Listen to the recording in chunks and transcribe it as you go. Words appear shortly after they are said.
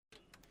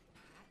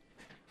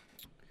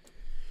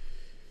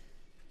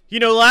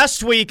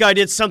Last week I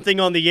did something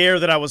on the air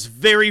that I was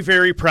very,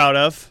 very proud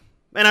of,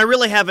 and I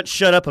really haven't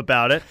shut up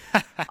about it.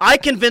 I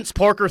convinced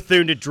Parker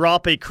Thune to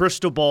drop a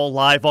crystal ball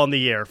live on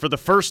the air for the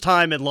first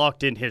time in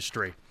Locked In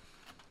history.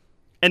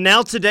 And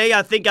now today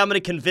I think I'm going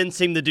to convince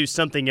him to do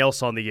something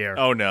else on the air.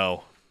 Oh,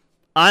 no.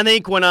 I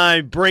think when I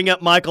bring up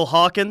Michael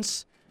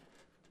Hawkins,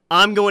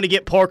 I'm going to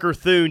get Parker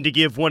Thune to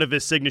give one of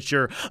his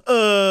signature,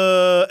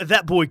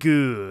 that boy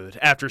good,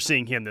 after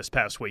seeing him this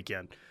past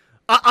weekend.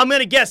 I'm going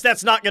to guess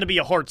that's not going to be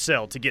a hard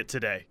sell to get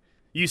today.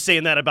 You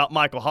saying that about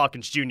Michael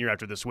Hawkins Jr.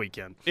 after this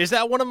weekend. Is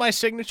that one of my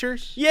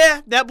signatures?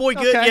 Yeah, that boy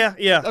good. Okay.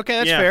 Yeah. Okay,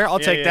 that's fair. I'll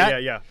take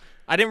that. Yeah.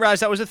 I didn't realize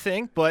that was a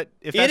thing, but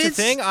if that's a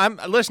thing,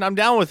 I'm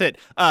down with it.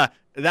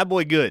 That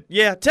boy good.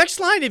 Yeah, text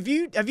line, have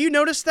you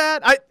noticed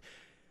that?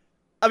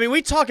 I mean,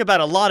 we talk about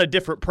a lot of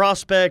different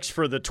prospects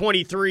for the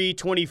 23,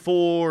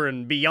 24,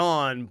 and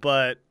beyond,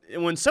 but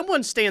when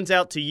someone stands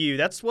out to you,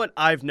 that's what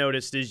I've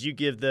noticed is you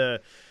give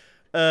the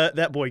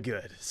that boy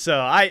good. So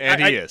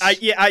he is.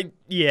 I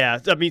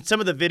mean,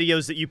 some of the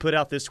videos that you put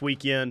out this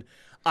weekend,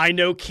 I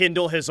know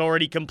Kendall has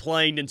already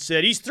complained and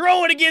said he's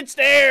throwing against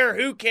air.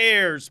 Who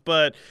cares?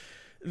 But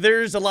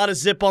there's a lot of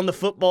zip on the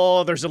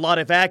football. There's a lot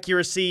of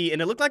accuracy,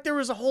 and it looked like there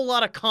was a whole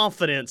lot of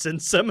confidence in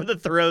some of the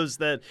throws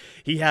that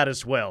he had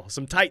as well.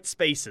 Some tight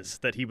spaces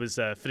that he was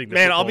fitting the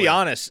Man, I'll be in.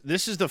 honest.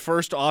 This is the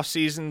first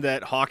offseason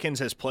that Hawkins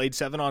has played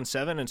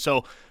 7-on-7, and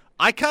so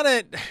I kind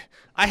of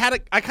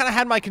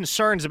had my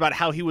concerns about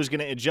how he was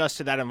going to adjust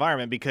to that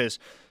environment because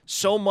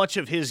so much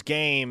of his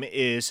game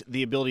is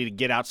the ability to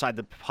get outside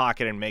the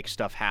pocket and make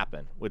stuff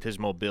happen with his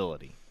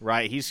mobility,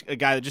 right? He's a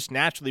guy that just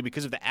naturally,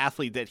 because of the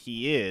athlete that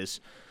he is,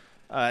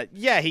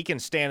 he can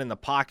stand in the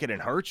pocket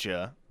and hurt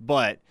you,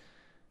 but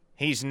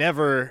he's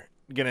never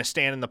going to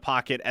stand in the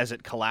pocket as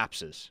it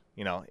collapses.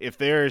 If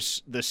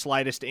there's the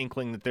slightest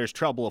inkling that there's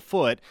trouble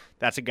afoot,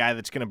 that's a guy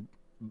that's going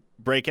to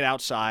break it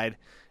outside,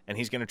 and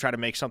he's going to try to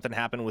make something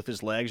happen with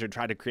his legs or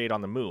try to create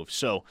on the move.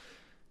 So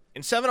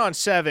in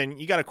 7-on-7,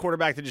 you got a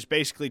quarterback that just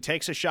basically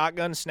takes a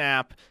shotgun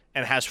snap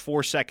and has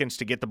 4 seconds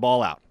to get the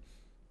ball out.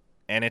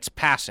 And it's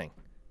passing.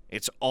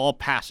 It's all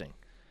passing.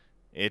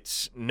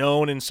 It's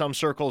known in some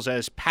circles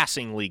as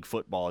passing league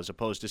football as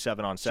opposed to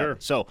 7-on-7. Sure.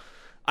 So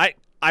I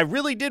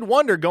really did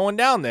wonder going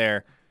down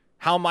there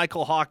how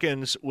Michael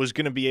Hawkins was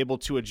going to be able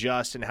to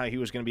adjust and how he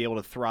was going to be able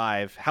to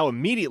thrive, how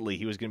immediately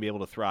he was going to be able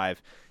to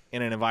thrive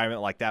in an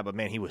environment like that. But,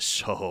 man, he was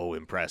so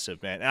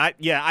impressive, man.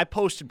 And I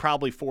posted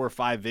probably 4 or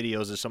 5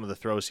 videos of some of the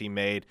throws he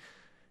made.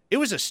 It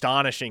was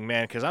astonishing,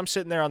 man, because I'm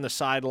sitting there on the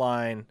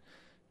sideline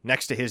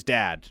next to his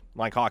dad,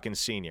 Mike Hawkins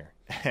Sr.,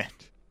 and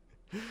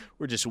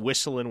we're just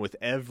whistling with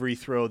every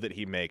throw that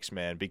he makes,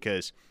 man,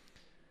 because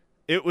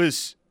it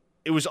was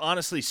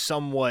honestly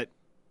somewhat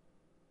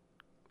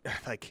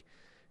like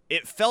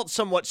it felt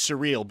somewhat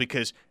surreal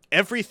because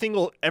every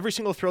single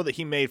throw that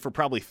he made for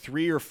probably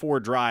 3 or 4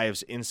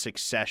 drives in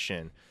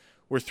succession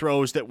were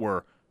throws that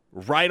were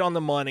right on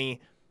the money,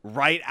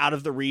 right out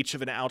of the reach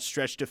of an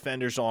outstretched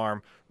defender's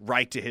arm,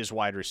 right to his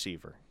wide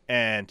receiver.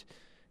 And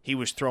he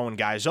was throwing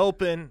guys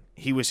open.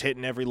 He was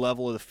hitting every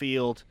level of the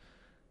field.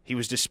 He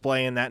was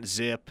displaying that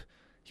zip.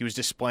 He was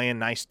displaying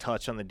nice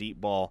touch on the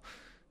deep ball.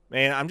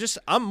 Man,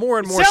 I'm more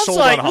and more sold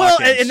on Hawkins.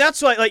 Well, and that's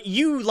why,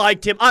 you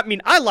liked him. I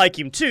mean, I like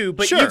him too,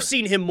 but Sure. You've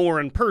seen him more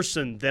in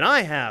person than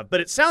I have. But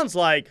it sounds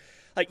like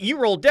you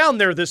rolled down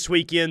there this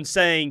weekend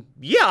saying,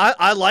 yeah,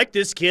 I like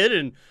this kid,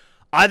 and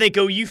I think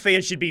OU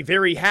fans should be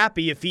very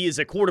happy if he is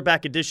a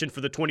quarterback addition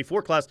for the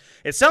 24 class.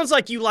 It sounds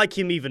like you like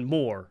him even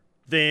more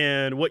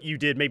than what you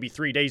did maybe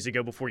 3 days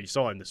ago before you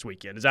saw him this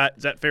weekend. Is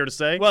that fair to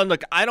say? Well,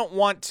 look, I don't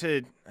want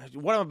to –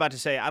 what I'm about to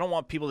say, I don't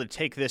want people to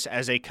take this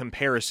as a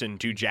comparison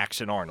to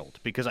Jackson Arnold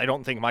because I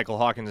don't think Michael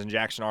Hawkins and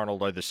Jackson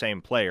Arnold are the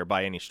same player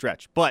by any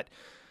stretch. But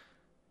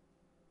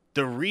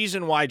the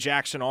reason why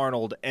Jackson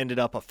Arnold ended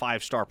up a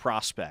 5-star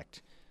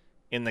prospect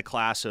in the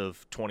class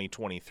of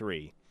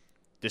 2023,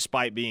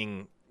 despite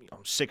being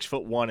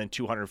 6'1" and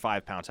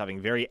 205 pounds, having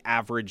very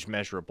average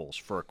measurables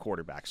for a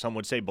quarterback. Some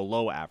would say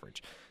below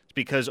average. It's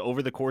because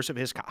over the course of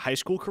his high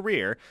school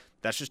career,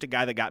 that's just a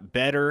guy that got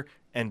better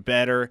and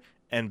better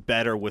and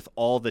better with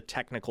all the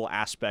technical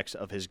aspects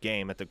of his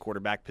game at the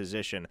quarterback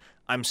position.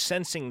 I'm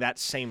sensing that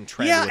same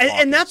trend. Yeah, with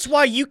and that's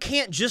why you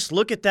can't just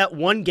look at that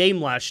one game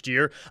last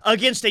year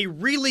against a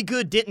really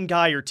good Denton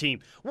Guyer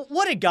team.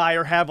 What did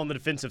Guyer have on the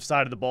defensive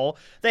side of the ball?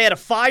 They had a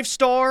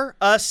 5-star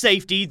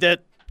safety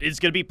that is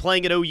going to be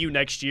playing at OU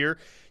next year.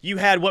 You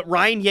had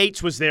Ryan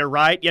Yates was there,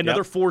 right? You had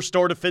another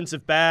 4-star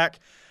defensive back.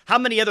 How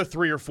many other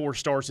 3 or 4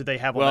 stars did they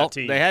have on that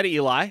team? They had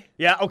Eli.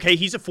 Yeah, okay,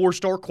 he's a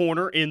 4-star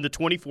corner in the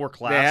 24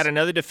 class. They had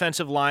another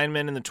defensive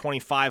lineman in the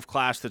 25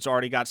 class that's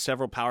already got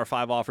several Power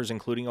 5 offers,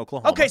 including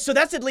Oklahoma. Okay, so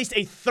that's at least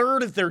a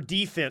third of their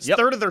defense,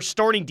 third of their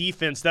starting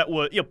defense that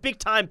was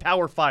big-time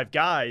Power 5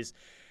 guys.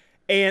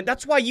 And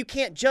that's why you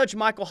can't judge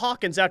Michael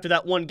Hawkins after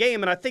that one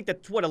game, and I think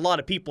that's what a lot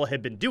of people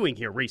have been doing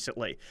here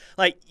recently.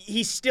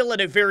 He's still at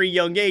a very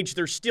young age.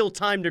 There's still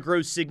time to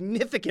grow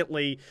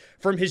significantly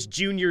from his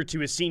junior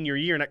to his senior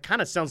year, and it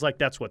kind of sounds like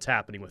that's what's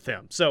happening with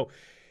him. So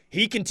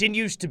he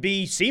continues to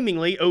be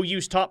seemingly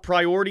OU's top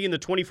priority in the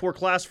 24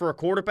 class for a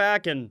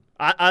quarterback, and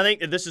I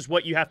think that this is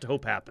what you have to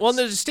hope happens. Well,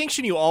 the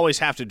distinction you always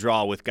have to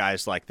draw with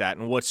guys like that,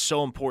 and what's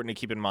so important to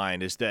keep in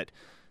mind, is that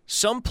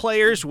some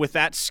players with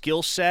that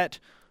skill set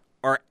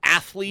are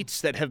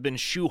athletes that have been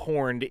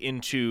shoehorned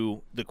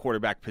into the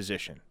quarterback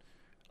position.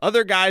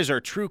 Other guys are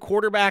true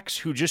quarterbacks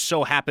who just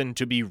so happen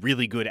to be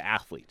really good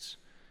athletes.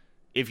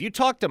 If you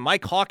talk to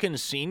Mike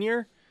Hawkins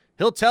Sr.,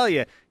 he'll tell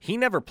you he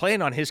never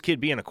planned on his kid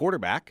being a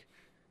quarterback.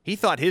 He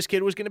thought his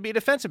kid was going to be a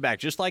defensive back,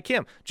 just like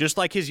him, just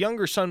like his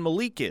younger son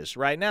Malik is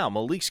right now.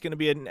 Malik's going to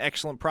be an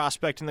excellent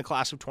prospect in the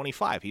class of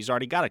 25. He's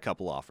already got a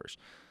couple offers.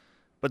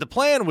 But the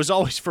plan was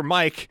always for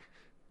Mike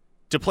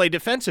to play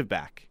defensive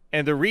back.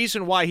 And the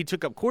reason why he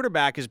took up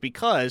quarterback is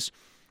because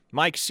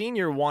Mike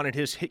Sr. wanted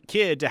his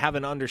kid to have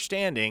an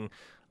understanding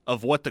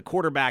of what the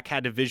quarterback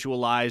had to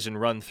visualize and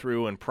run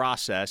through and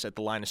process at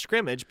the line of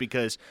scrimmage,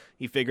 because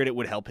he figured it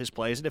would help his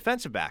play as a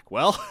defensive back.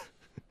 Well,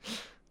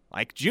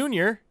 Mike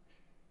Jr.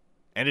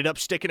 ended up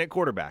sticking at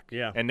quarterback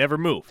and never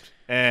moved.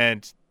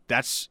 And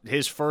that's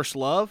his first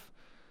love.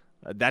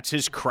 That's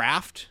his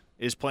craft,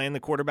 is playing the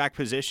quarterback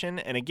position.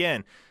 And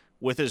again,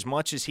 with as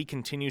much as he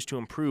continues to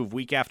improve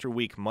week after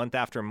week, month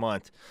after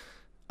month,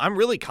 I'm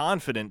really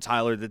confident,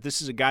 Tyler, that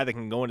this is a guy that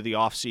can go into the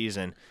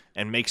offseason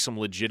and make some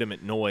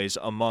legitimate noise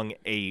among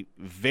a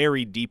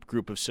very deep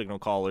group of signal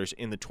callers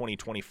in the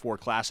 2024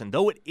 class. And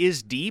though it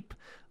is deep,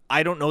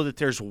 I don't know that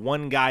there's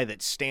one guy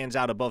that stands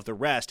out above the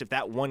rest. If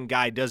that one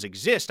guy does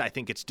exist, I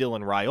think it's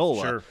Dylan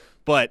Raiola. Sure.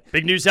 But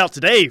big news out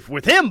today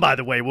with him, by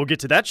the way. We'll get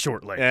to that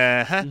shortly.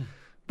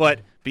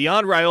 But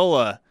beyond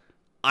Raiola,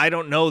 I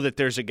don't know that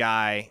there's a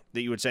guy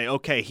that you would say,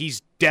 okay,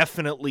 he's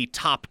definitely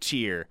top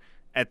tier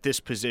at this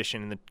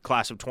position in the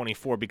class of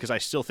 24, because I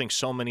still think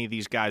so many of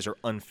these guys are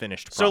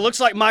unfinished products. So it looks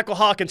like Michael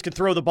Hawkins can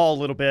throw the ball a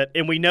little bit,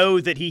 and we know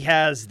that he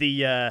has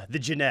the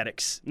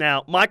genetics.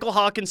 Now, Michael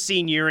Hawkins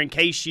Sr., in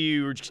case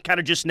you are kind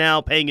of just now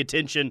paying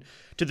attention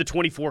to the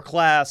 24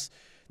 class,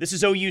 this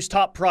is OU's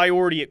top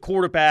priority at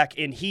quarterback,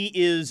 and he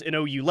is an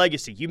OU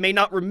legacy. You may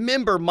not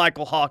remember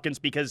Michael Hawkins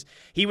because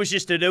he was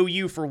just at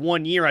OU for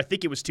 1 year. I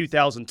think it was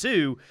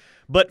 2002.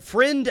 But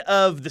friend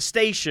of the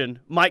station,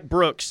 Mike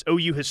Brooks,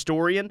 OU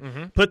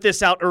historian, put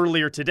this out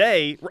earlier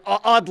today.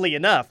 Oddly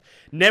enough,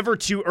 never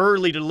too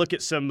early to look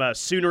at some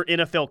Sooner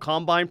NFL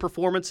Combine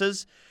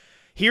performances.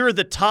 Here are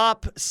the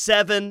top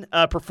 7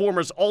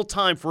 performers all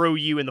time for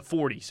OU in the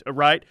 40s, all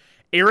right?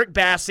 Eric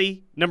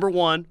Bassey, number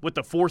 1, with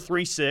the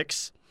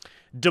 4.36.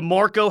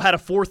 DeMarco had a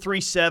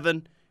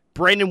 4.37.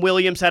 Brandon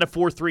Williams had a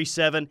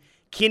 4.37.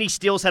 Kenny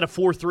Stills had a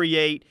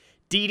 4.38.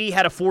 Dede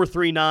had a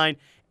 4.39.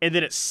 And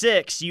then at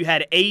 6, you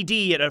had AD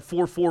at a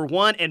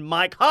 4.41 and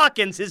Mike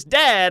Hawkins, his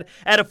dad,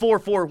 at a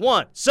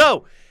 4.41.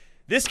 So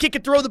this kid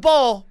can throw the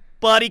ball,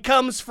 but he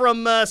comes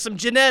from some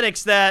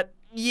genetics that,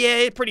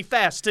 pretty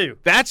fast too.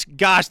 That's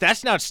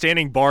an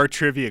outstanding bar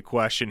trivia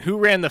question. Who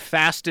ran the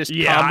fastest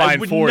Combine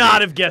 40? I would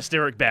not have guessed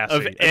Eric Bassey.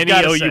 Of any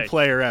OU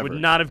player ever. Would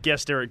not have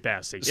guessed Eric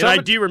Bassey. And I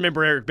do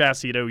remember Eric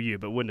Bassey at OU,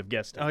 but wouldn't have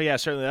guessed him. Oh, yeah,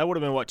 certainly. That would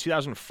have been,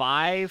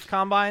 2005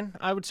 Combine,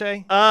 I would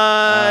say?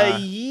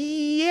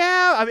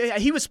 Yeah. I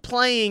mean, he was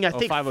playing, I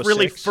think,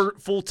 really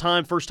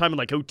full-time, first time in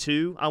like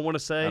 02, I want to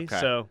say. Okay.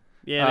 So,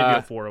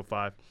 maybe 04,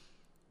 05.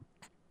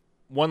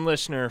 One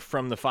listener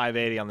from the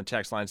 580 on the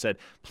text line said,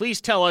 please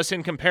tell us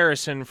in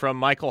comparison from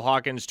Michael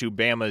Hawkins to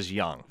Bama's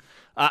Young.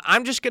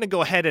 I'm just going to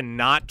go ahead and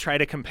not try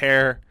to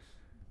compare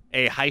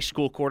a high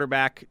school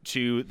quarterback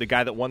to the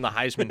guy that won the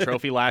Heisman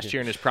Trophy last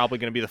year and is probably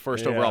going to be the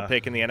first overall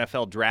pick in the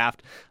NFL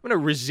draft. I'm going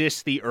to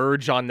resist the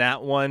urge on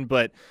that one.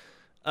 But,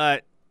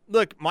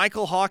 look,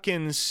 Michael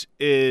Hawkins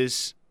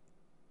is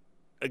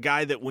a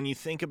guy that when you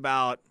think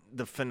about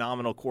the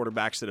phenomenal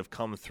quarterbacks that have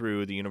come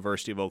through the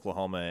University of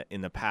Oklahoma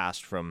in the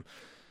past, from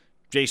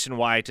Jason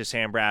White to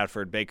Sam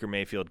Bradford, Baker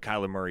Mayfield,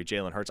 Kyler Murray,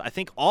 Jalen Hurts, I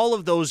think all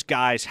of those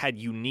guys had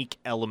unique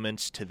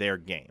elements to their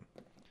game.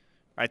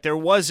 Right? There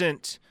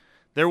wasn't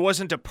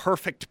a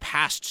perfect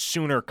past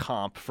Sooner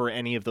comp for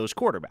any of those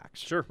quarterbacks.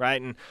 Sure. Right?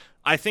 And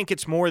I think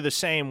it's more the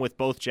same with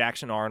both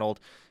Jackson Arnold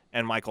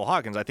and Michael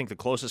Hawkins. I think the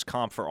closest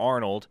comp for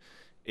Arnold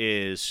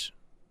is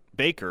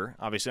Baker.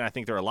 Obviously, I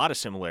think there are a lot of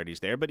similarities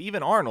there, but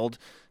even Arnold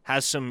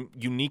has some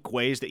unique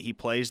ways that he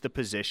plays the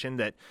position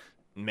that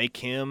make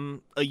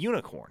him a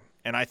unicorn.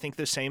 And I think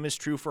the same is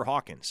true for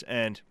Hawkins.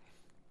 And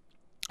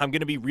I'm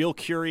going to be real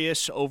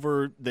curious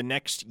over the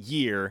next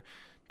year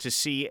to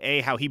see,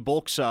 how he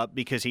bulks up,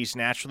 because he's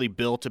naturally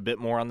built a bit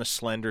more on the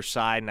slender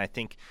side. And I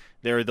think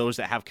there are those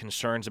that have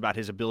concerns about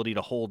his ability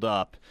to hold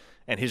up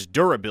and his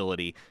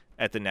durability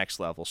at the next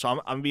level. So I'm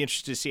going to be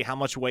interested to see how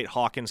much weight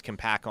Hawkins can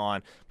pack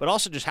on, but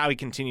also just how he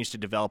continues to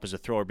develop as a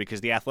thrower,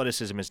 because the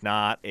athleticism is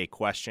not a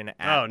question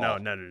at all.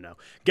 No.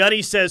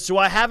 Gunny says, so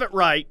I have it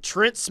right.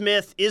 Trent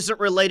Smith isn't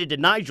related to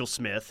Nigel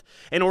Smith,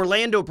 and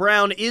Orlando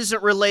Brown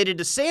isn't related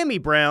to Sammy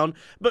Brown,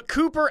 but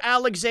Cooper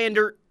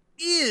Alexander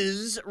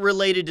is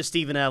related to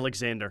Steven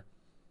Alexander.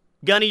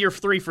 Gunny, you're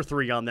 3 for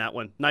 3 on that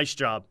one. Nice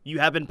job. You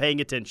have been paying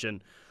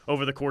attention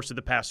over the course of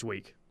the past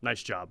week.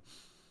 Nice job.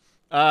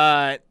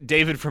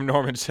 David from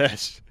Norman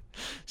says,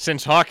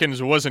 Since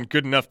Hawkins wasn't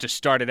good enough to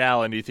start at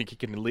Allen, do you think he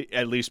can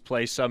at least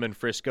play some in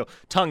Frisco?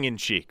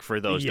 Tongue-in-cheek for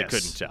those that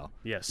couldn't tell.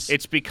 Yes.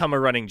 It's become a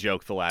running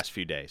joke the last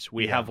few days.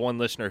 We have one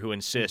listener who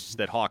insists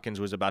that Hawkins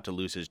was about to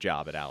lose his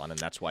job at Allen, and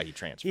that's why he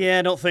transferred. Yeah,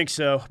 I don't think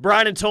so.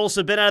 Brian and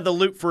Tulsa, been out of the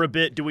loop for a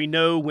bit. Do we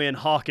know when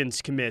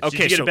Hawkins commits? Okay,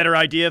 Did you get a better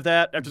idea of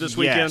that after this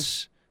weekend?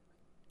 Yes.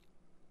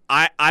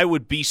 I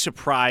would be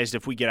surprised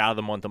if we get out of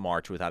the month of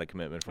March without a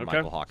commitment from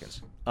Michael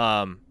Hawkins.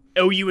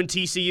 OU and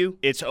TCU?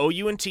 It's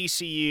OU and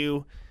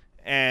TCU,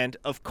 and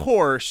of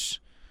course,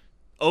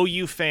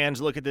 OU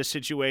fans look at this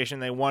situation,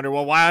 they wonder,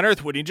 well, why on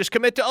earth would he just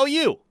commit to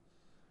OU?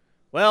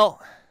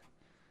 Well,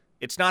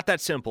 it's not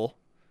that simple,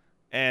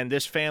 and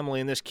this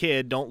family and this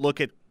kid don't look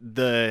at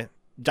the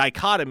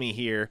dichotomy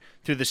here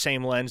through the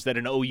same lens that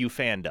an OU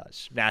fan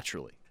does,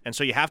 naturally. And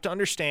so you have to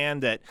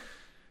understand that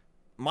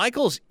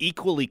Michael's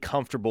equally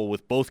comfortable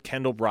with both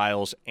Kendall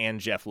Briles and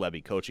Jeff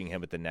Lebby coaching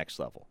him at the next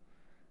level.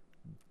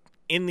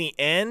 In the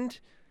end,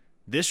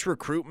 this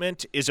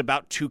recruitment is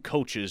about two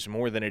coaches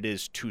more than it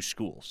is two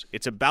schools.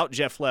 It's about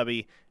Jeff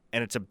Lebby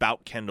and it's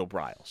about Kendall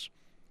Briles.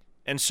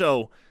 And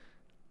so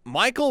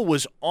Michael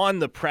was on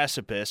the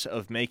precipice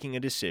of making a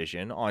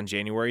decision on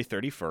January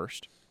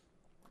 31st.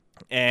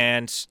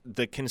 And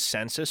the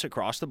consensus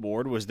across the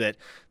board was that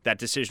that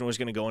decision was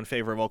going to go in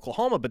favor of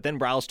Oklahoma, but then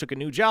Briles took a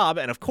new job,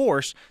 and of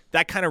course,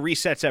 that kind of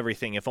resets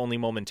everything, if only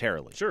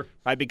momentarily. Sure.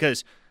 Right?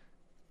 Because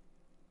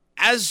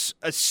as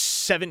a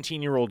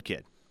 17-year-old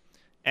kid,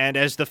 and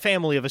as the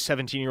family of a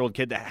 17-year-old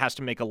kid that has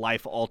to make a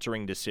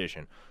life-altering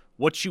decision,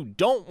 what you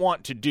don't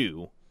want to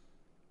do,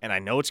 and I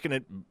know it's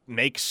going to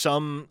make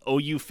some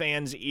OU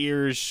fans'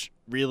 ears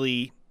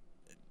really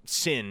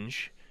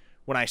singe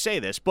when I say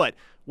this, but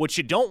what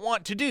you don't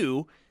want to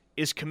do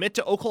is commit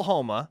to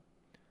Oklahoma,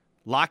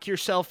 lock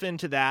yourself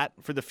into that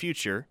for the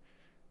future,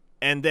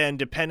 and then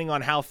depending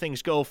on how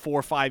things go 4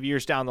 or 5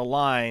 years down the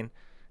line,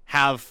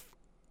 have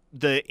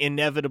the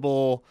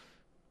inevitable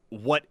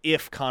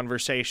what-if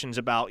conversations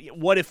about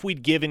what if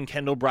we'd given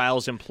Kendall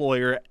Briles'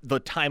 employer the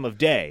time of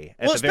day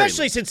at well, the very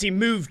especially least. since he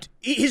moved.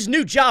 His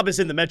new job is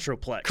in the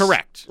Metroplex.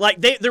 Correct. Like,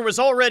 there was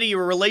already a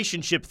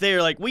relationship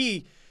there. Like,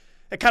 it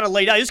kind of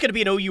laid out. It's going to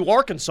be an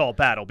OU-Arkansas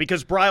battle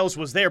because Briles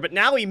was there, but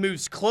now he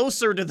moves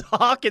closer to the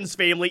Hawkins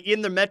family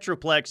in the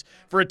Metroplex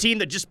for a team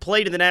that just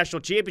played in the national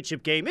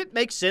championship game. It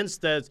makes sense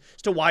as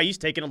to why he's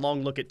taking a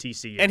long look at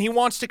TCU. And he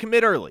wants to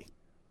commit early,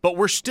 but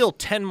we're still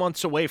 10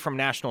 months away from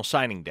National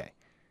Signing Day.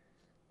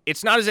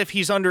 It's not as if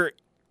he's under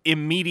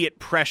immediate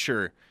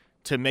pressure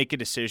to make a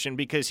decision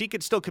because he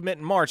could still commit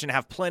in March and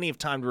have plenty of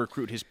time to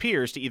recruit his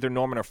peers to either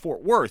Norman or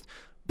Fort Worth.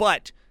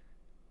 But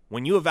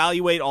when you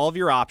evaluate all of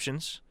your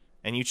options –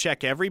 and you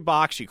check every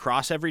box, you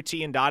cross every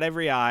T and dot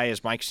every I,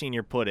 as Mike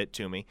Sr. put it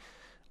to me,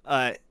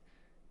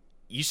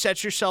 you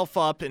set yourself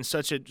up in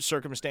such a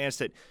circumstance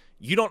that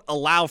you don't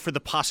allow for the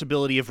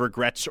possibility of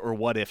regrets or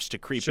what-ifs to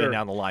creep in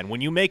down the line. When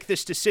you make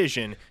this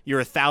decision,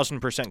 you're 1,000%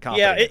 confident.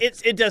 Yeah,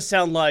 it does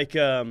sound like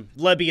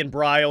Lebby and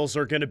Briles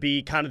are going to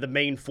be kind of the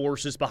main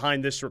forces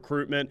behind this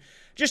recruitment.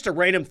 Just a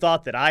random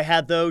thought that I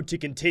had, though, to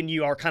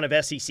continue our kind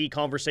of SEC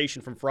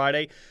conversation from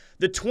Friday.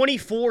 The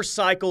 24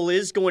 cycle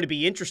is going to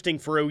be interesting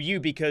for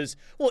OU because,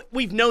 well,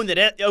 we've known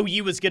that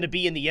OU is going to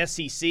be in the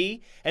SEC,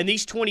 and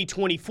these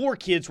 2024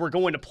 kids were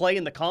going to play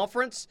in the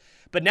conference,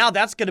 but now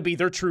that's going to be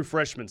their true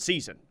freshman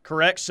season,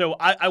 correct? So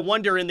I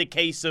wonder in the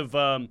case of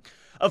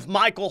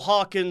Michael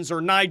Hawkins or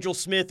Nigel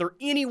Smith or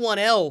anyone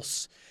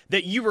else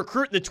that you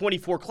recruit in the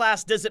 24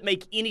 class, does it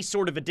make any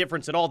sort of a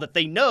difference at all that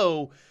they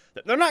know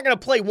that they're not going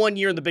to play 1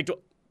 year in the Big 12?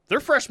 Their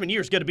freshman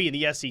year is going to be in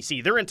the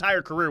SEC. Their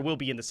entire career will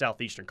be in the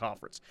Southeastern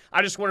Conference.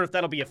 I just wonder if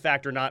that'll be a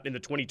factor or not in the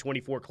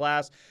 2024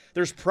 class.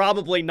 There's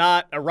probably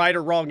not a right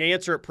or wrong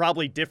answer. It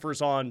probably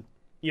differs on,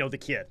 the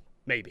kid,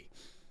 maybe.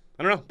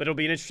 I don't know, but it'll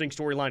be an interesting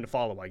storyline to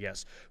follow, I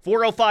guess.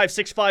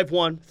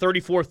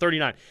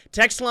 405-651-3439.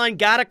 Text line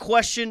got a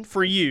question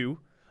for you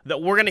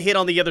that we're going to hit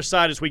on the other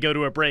side as we go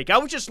to a break. I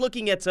was just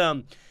looking at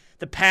the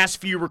past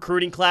few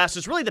recruiting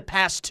classes, really the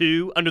past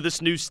two under this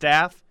new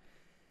staff.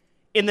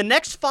 In the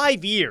next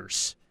 5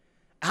 years,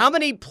 how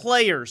many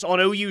players on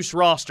OU's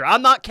roster,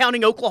 I'm not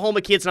counting Oklahoma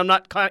kids and I'm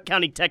not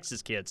counting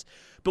Texas kids,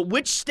 but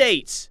which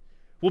states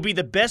will be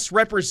the best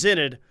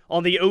represented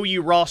on the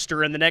OU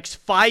roster in the next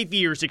 5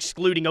 years,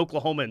 excluding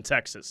Oklahoma and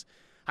Texas?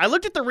 I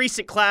looked at the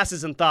recent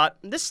classes and thought,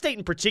 this state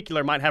in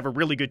particular might have a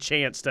really good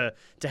chance to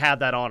have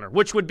that honor,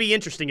 which would be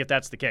interesting if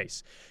that's the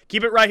case.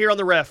 Keep it right here on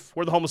The Ref.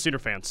 We're the home of Sooner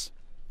fans.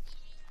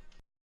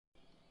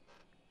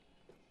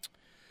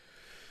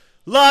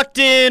 Locked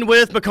in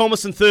with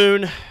McComas and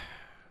Thune.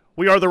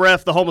 We are The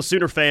Ref, the home of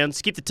Sooner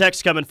fans. Keep the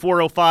text coming,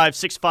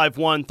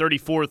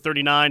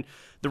 405-651-3439.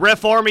 The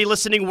Ref Army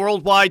listening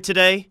worldwide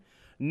today.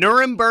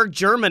 Nuremberg,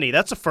 Germany,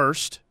 that's a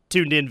first,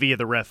 tuned in via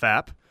the Ref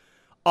app.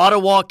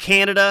 Ottawa,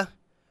 Canada.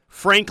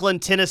 Franklin,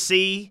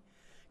 Tennessee.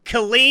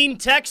 Killeen,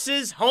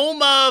 Texas,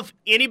 home of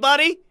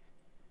anybody?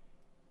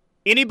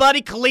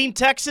 Anybody? Killeen,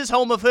 Texas,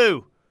 home of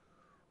who?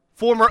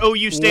 Former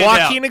OU standout.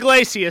 Joaquin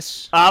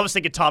Iglesias. I was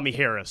thinking Tommy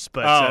Harris,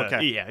 but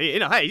okay. yeah,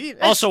 hey,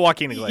 Also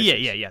Joaquin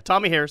Iglesias. Yeah.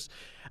 Tommy Harris.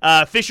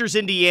 Fishers,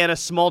 Indiana,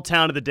 small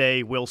town of the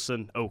day,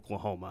 Wilson,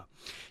 Oklahoma.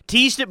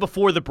 Teased it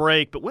before the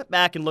break, but went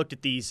back and looked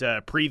at these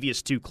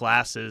previous two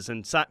classes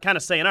and kind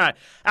of saying, all right,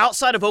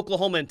 outside of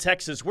Oklahoma and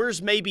Texas,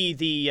 where's maybe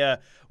the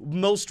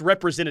most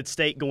represented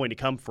state going to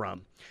come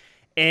from?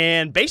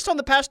 And based on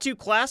the past two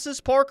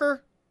classes,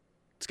 Parker,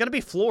 it's going to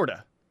be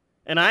Florida.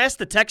 And I asked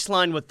the text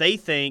line what they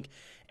think,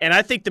 and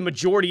I think the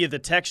majority of the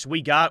texts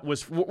we got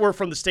were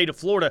from the state of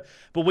Florida,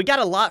 but we got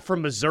a lot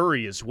from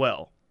Missouri as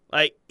well.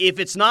 Like, if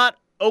it's not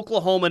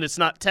Oklahoma and it's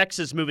not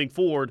Texas moving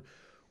forward,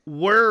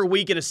 where are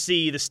we going to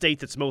see the state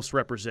that's most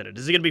represented?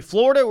 Is it going to be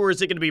Florida or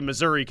is it going to be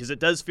Missouri? Because it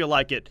does feel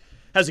like it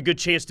has a good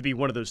chance to be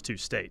one of those two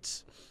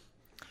states.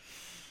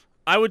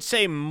 I would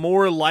say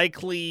more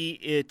likely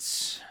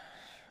it's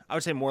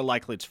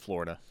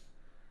Florida.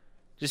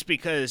 Just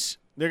because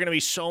there are going to be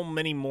so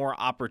many more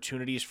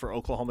opportunities for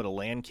Oklahoma to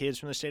land kids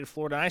from the state of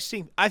Florida.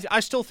 And I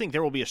still think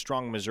there will be a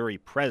strong Missouri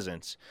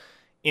presence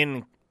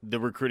in the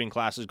recruiting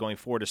classes going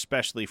forward,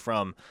 especially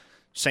from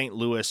St.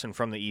 Louis and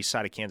from the east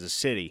side of Kansas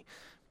City.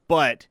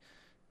 But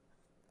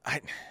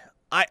I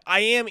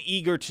am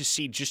eager to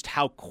see just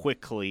how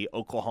quickly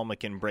Oklahoma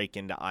can break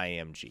into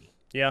IMG.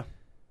 Yeah.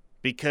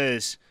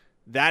 Because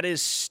that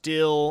is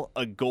still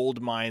a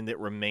gold mine that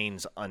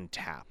remains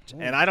untapped.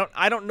 And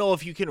I don't know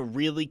if you can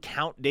really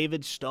count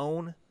David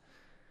Stone.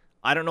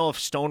 I don't know if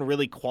Stone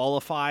really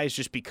qualifies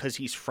just because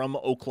he's from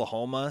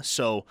Oklahoma.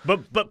 So,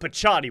 but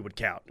Pachotti would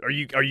count. Are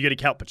you going to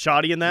count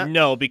Pachotti in that?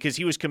 No, because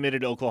he was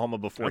committed to Oklahoma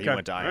before he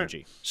went to IMG.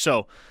 Right.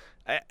 So,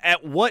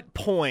 at what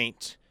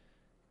point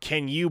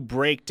can you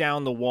break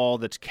down the wall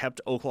that's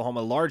kept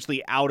Oklahoma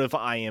largely out of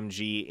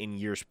IMG in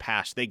years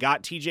past? They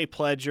got TJ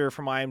Pledger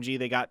from IMG.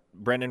 They got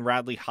Brendan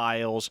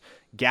Radley-Hiles.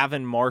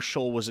 Gavin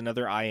Marshall was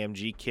another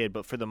IMG kid.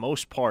 But for the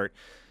most part,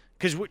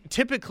 because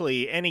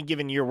typically any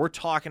given year we're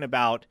talking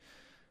about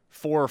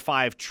 4 or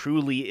 5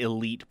 truly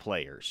elite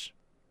players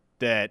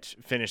that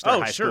finish their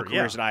high school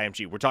careers at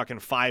IMG. We're talking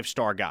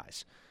 5-star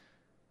guys.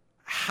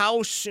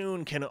 How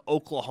soon can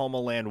Oklahoma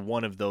land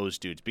one of those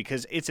dudes?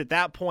 Because it's at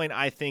that point,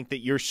 I think,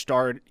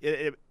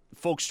 that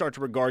folks start to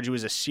regard you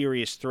as a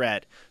serious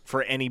threat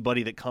for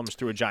anybody that comes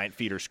through a giant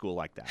feeder school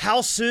like that.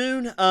 How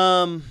soon?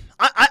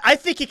 I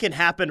think it can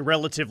happen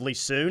relatively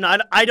soon.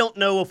 I don't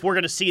know if we're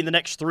going to see in the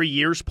next 3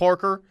 years,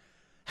 Parker,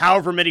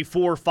 however many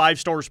 4 or 5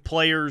 stars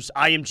players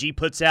IMG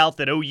puts out,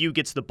 that OU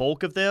gets the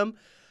bulk of them.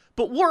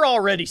 But we're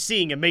already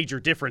seeing a major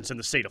difference in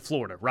the state of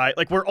Florida, right?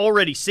 Like, we're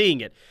already seeing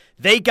it.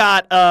 They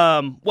got,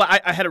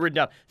 I had it written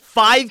down,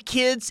 5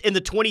 kids in the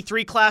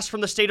 23 class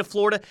from the state of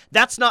Florida.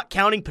 That's not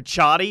counting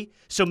Pachotti,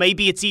 so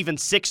maybe it's even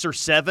 6 or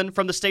 7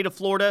 from the state of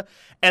Florida.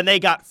 And they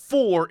got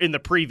 4 in the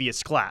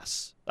previous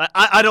class.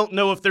 I don't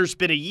know if there's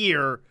been a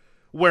year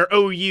where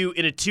OU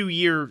in a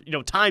 2-year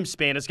time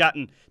span has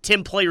gotten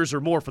 10 players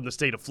or more from the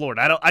state of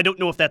Florida. I don't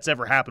know if that's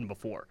ever happened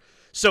before.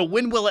 So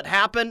when will it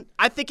happen?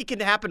 I think it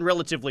can happen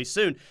relatively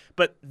soon,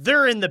 but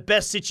they're in the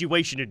best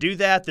situation to do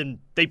that than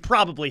they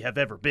probably have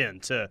ever been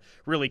to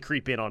really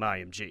creep in on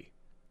IMG.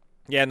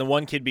 Yeah, and the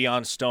one kid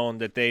beyond Stone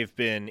that they've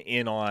been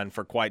in on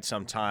for quite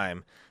some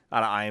time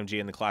out of IMG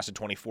in the class of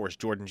 24 is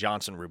Jordan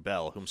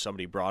Johnson-Rubel, whom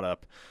somebody brought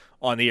up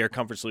on the Air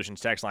Comfort Solutions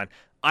text line.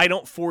 I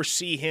don't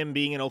foresee him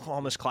being in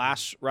Oklahoma's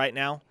class right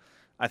now.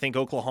 I think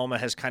Oklahoma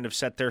has kind of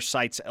set their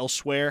sights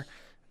elsewhere,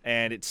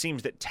 and it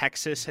seems that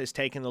Texas has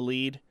taken the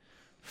lead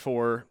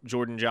for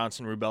Jordan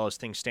Johnson-Rubel as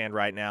things stand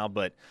right now.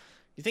 But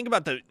you think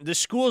about the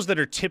schools that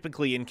are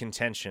typically in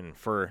contention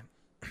for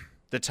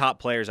the top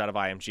players out of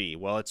IMG.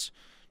 Well, it's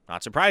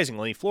not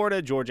surprisingly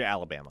Florida, Georgia,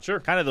 Alabama. Sure.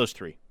 Kind of those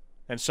 3.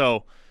 And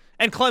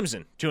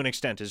Clemson to an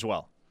extent as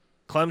well.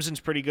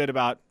 Clemson's pretty good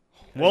about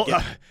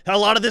a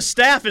lot of this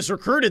staff is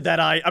recruited that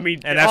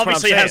and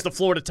obviously it has the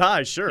Florida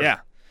ties, sure. Yeah,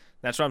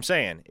 that's what I'm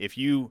saying. If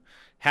you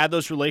had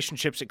those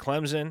relationships at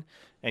Clemson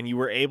and you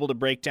were able to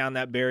break down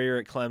that barrier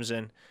at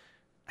Clemson,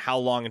 how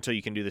long until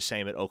you can do the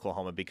same at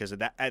Oklahoma? Because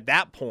at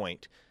that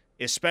point,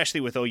 especially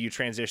with OU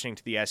transitioning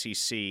to the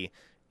SEC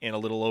in a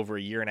little over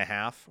a year and a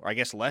half, or I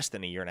guess less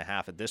than a year and a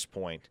half at this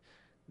point,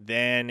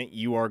 then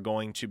you are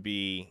going to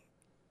be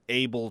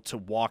able to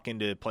walk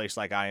into a place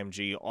like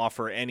IMG,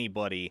 offer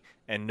anybody,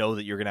 and know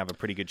that you're going to have a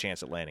pretty good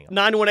chance at landing them.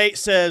 918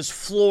 says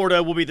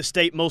Florida will be the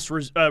state most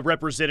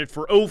represented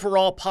for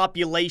overall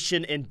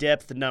population and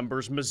depth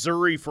numbers.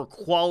 Missouri for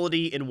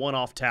quality and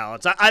one-off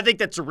talents. I think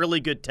that's a really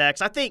good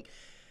text. I think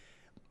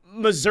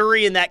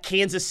Missouri in that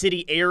Kansas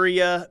City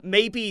area,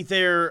 maybe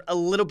they're a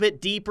little bit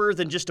deeper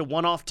than just a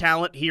one-off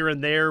talent here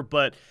and there.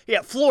 But,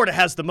 yeah, Florida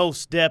has the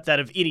most depth out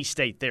of any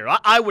state there.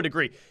 I would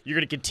agree. You're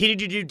going to continue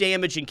to do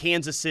damage in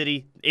Kansas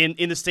City,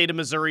 in the state of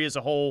Missouri as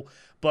a whole,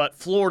 but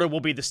Florida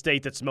will be the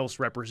state that's most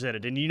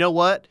represented. And you know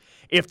what?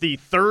 If the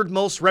 3rd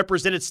most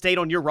represented state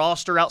on your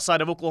roster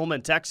outside of Oklahoma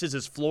and Texas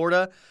is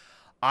Florida,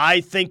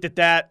 I think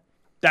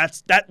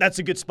that's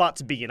a good spot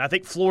to be in. I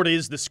think Florida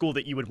is the school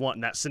that you would want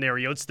in that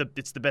scenario. It's the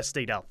best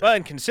state out there. Well,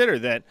 and consider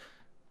that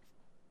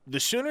the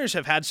Sooners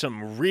have had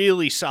some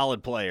really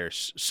solid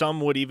players.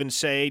 Some would even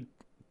say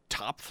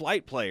top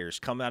flight players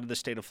come out of the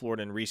state of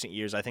Florida in recent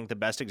years. I think the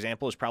best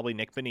example is probably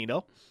Nick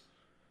Benito.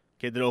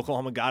 kid that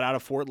Oklahoma got out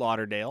of Fort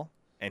Lauderdale,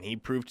 and he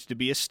proved to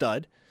be a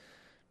stud.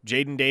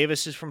 Jaden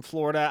Davis is from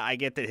Florida. I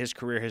get that his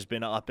career has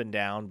been up and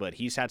down, but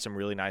he's had some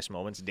really nice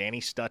moments.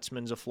 Danny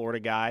Stutzman's a Florida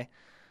guy.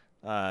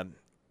 I'm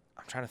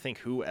trying to think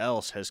who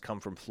else has come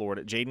from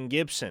Florida. Jaden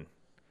Gibson,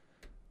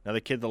 another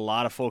kid that a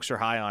lot of folks are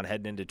high on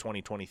heading into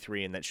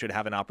 2023 and that should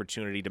have an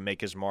opportunity to make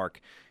his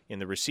mark in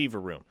the receiver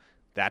room.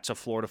 That's a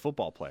Florida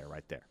football player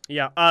right there.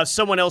 Yeah,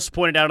 someone else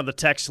pointed out on the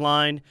text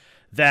line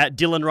that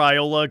Dylan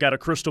Raiola got a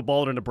crystal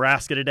ball to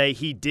Nebraska today.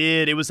 He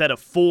did. It was at a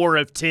 4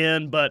 of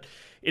 10, but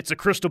it's a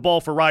crystal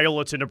ball for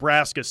Raiola to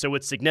Nebraska, so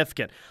it's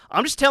significant.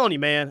 I'm just telling you,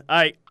 man,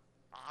 I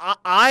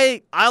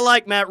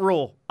like Matt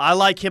Rule. I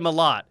like him a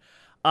lot.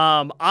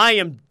 I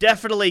am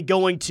definitely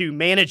going to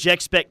manage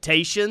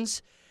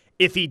expectations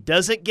if he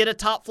doesn't get a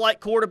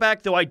top-flight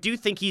quarterback, though I do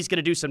think he's going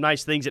to do some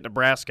nice things at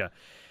Nebraska.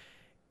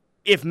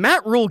 If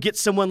Matt Rule gets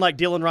someone like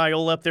Dylan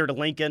Raiola up there to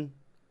Lincoln,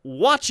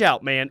 watch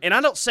out, man. And I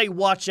don't say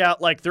watch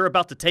out like they're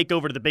about to take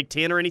over to the Big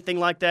Ten or anything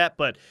like that,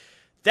 but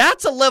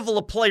that's a level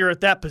of player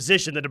at that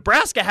position that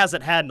Nebraska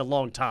hasn't had in a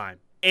long time.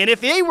 And if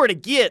they were to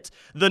get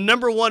the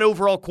number 1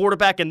 overall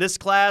quarterback in this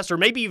class, or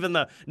maybe even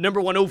the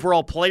number 1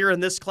 overall player in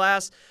this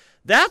class,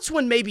 that's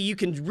when maybe you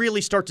can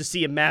really start to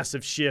see a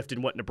massive shift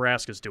in what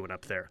Nebraska's doing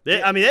up there.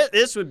 I mean,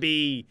 this would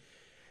be –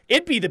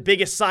 it'd be the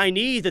biggest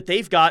signee that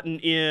they've gotten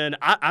in,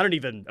 I don't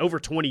even, over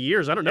 20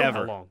 years. I don't know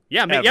how long.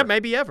 Yeah,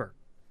 maybe ever.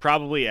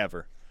 Probably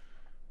ever.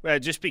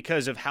 Just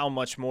because of how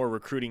much more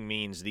recruiting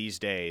means these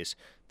days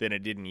than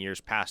it did in years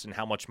past, and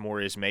how much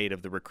more is made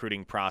of the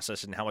recruiting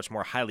process and how much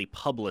more highly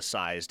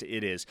publicized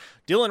it is.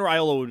 Dylan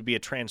Raiola would be a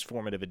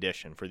transformative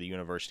addition for the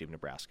University of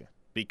Nebraska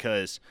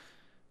because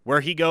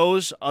where he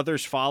goes,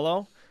 others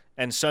follow.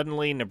 And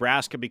suddenly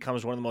Nebraska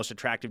becomes one of the most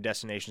attractive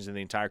destinations in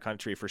the entire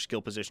country for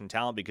skill position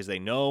talent because they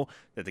know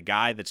that the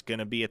guy that's going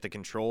to be at the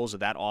controls of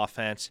that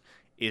offense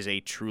is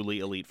a truly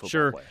elite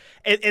football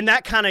player. And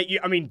that kind of,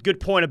 I mean, good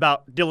point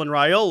about Dylan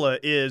Raiola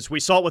is we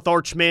saw it with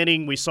Arch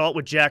Manning, we saw it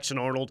with Jackson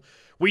Arnold,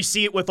 we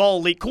see it with all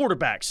elite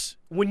quarterbacks.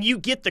 When you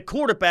get the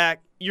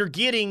quarterback, you're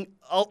getting,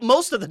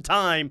 most of the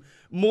time,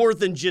 more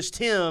than just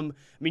him.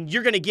 I mean,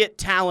 you're going to get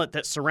talent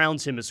that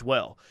surrounds him as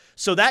well.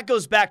 So that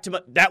goes back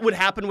to that would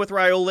happen with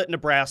Raiola at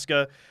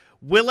Nebraska.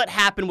 Will it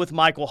happen with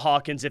Michael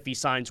Hawkins if he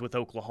signs with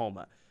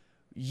Oklahoma?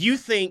 You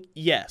think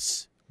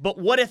yes, but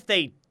what if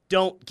they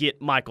don't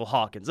get Michael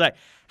Hawkins? Like,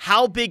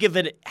 how big of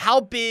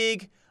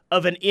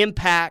an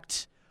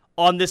impact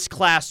on this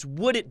class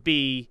would it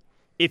be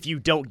if you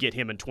don't get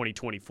him in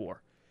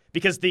 2024?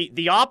 Because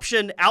the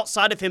option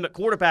outside of him at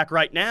quarterback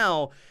right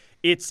now,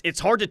 it's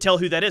hard to tell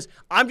who that is.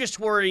 I'm just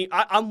worrying.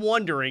 I'm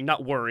wondering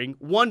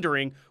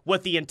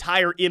what the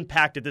entire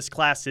impact of this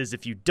class is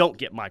if you don't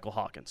get Michael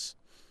Hawkins.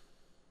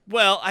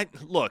 Well,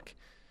 look,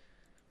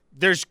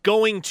 there's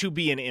going to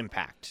be an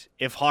impact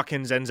if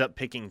Hawkins ends up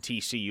picking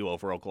TCU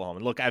over Oklahoma.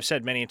 Look, I've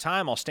said many a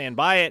time, I'll stand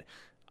by it.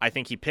 I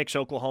think he picks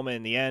Oklahoma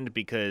in the end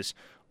because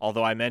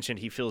although I mentioned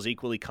he feels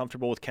equally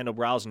comfortable with Kendall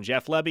Briles and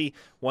Jeff Lebby,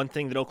 one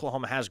thing that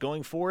Oklahoma has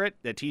going for it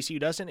that TCU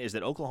doesn't is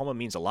that Oklahoma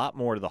means a lot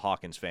more to the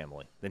Hawkins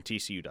family than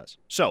TCU does.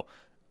 So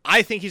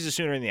I think he's a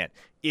Sooner in the end.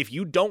 If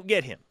you don't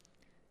get him,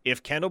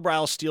 if Kendall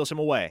Briles steals him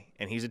away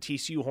and he's a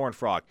TCU Horned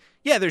Frog,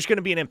 yeah, there's going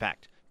to be an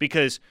impact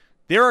because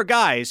there are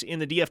guys in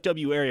the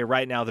DFW area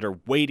right now that are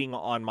waiting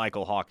on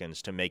Michael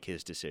Hawkins to make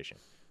his decision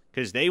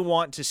because they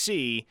want to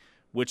see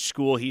which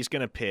school he's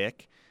going to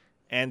pick,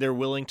 and they're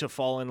willing to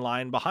fall in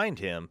line behind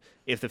him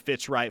if the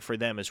fit's right for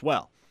them as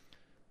well.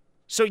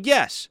 So,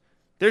 yes,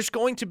 there's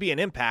going to be an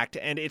impact,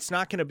 and it's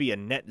not going to be a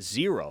net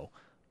zero,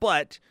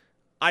 but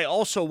I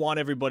also want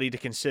everybody to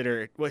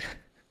consider,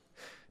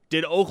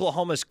 did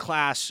Oklahoma's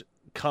class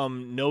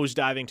come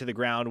nosediving to the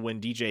ground when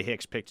DJ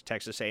Hicks picked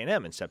Texas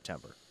A&M in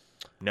September?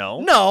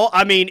 No,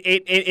 I mean,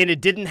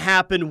 it didn't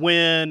happen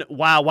when,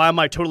 why am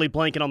I totally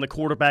blanking on the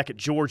quarterback at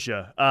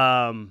Georgia?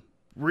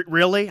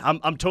 Really?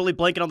 I'm totally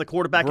blanking on the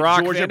quarterback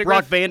at Georgia.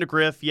 Brock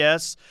Vandagriff,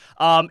 yes.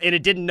 And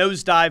it didn't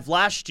nosedive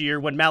last year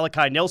when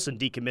Malachi Nelson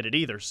decommitted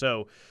either.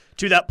 So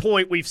to that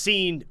point, we've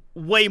seen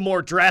way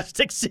more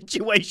drastic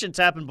situations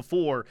happen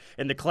before,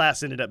 and the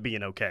class ended up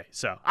being okay.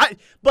 So,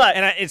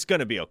 it's going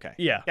to be okay.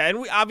 Yeah. And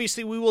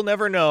we will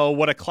never know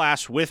what a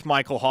class with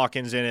Michael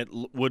Hawkins in it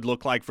would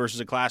look like versus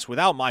a class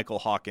without Michael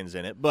Hawkins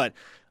in it. But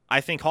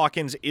I think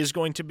Hawkins is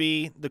going to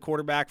be the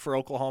quarterback for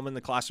Oklahoma in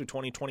the class of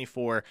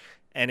 2024.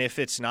 And if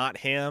it's not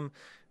him,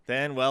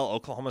 then, well,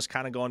 Oklahoma's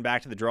kind of going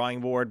back to the drawing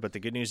board. But the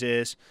good news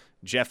is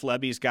Jeff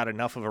Lebby's got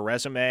enough of a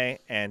resume,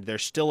 and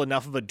there's still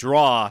enough of a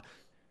draw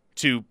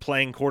to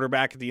playing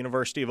quarterback at the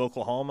University of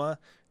Oklahoma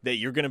that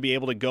you're going to be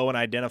able to go and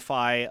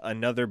identify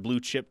another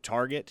blue-chip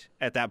target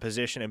at that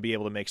position and be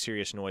able to make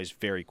serious noise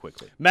very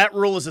quickly. Matt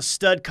Rule is a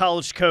stud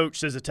college coach,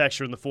 says a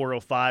texter in the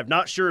 405.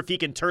 Not sure if he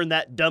can turn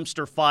that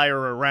dumpster fire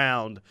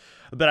around,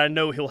 but I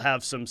know he'll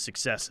have some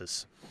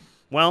successes.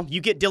 Well, you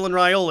get Dylan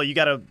Raiola, you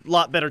got a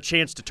lot better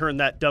chance to turn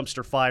that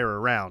dumpster fire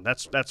around.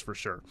 That's for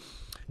sure.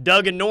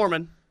 Doug and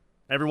Norman,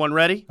 everyone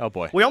ready? Oh,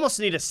 boy. We almost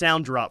need a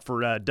sound drop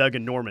for Doug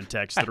and Norman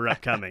texts that are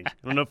upcoming. I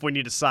don't know if we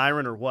need a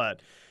siren or what.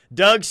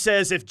 Doug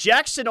says, if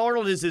Jackson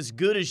Arnold is as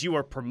good as you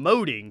are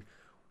promoting,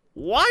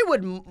 why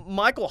would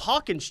Michael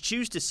Hawkins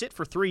choose to sit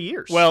for 3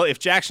 years? Well, if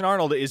Jackson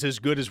Arnold is as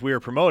good as we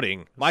are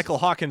promoting, Michael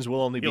Hawkins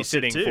will only be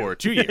sitting for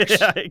 2 years.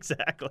 Yeah,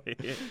 exactly.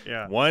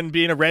 Yeah. One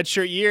being a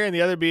redshirt year and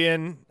the other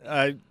being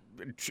a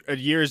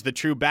year as the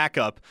true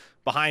backup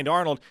behind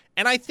Arnold.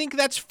 And I think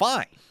that's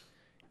fine.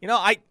 You know,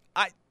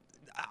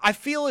 I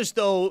feel as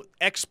though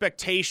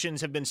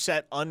expectations have been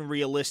set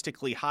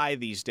unrealistically high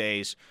these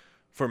days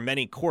for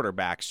many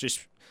quarterbacks,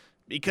 just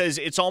because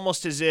it's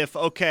almost as if,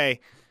 okay,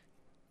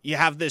 you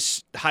have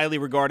this highly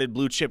regarded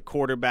blue chip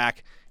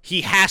quarterback.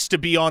 He has to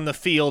be on the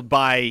field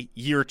by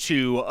year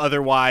 2.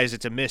 Otherwise,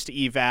 it's a missed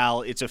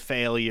eval. It's a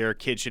failure.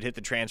 Kid should hit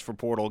the transfer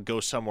portal, go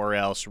somewhere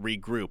else,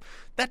 regroup.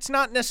 That's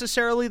not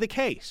necessarily the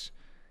case.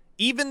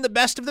 Even the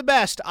best of the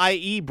best,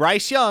 i.e.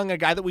 Bryce Young, a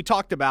guy that we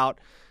talked about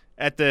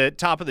at the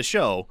top of the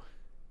show,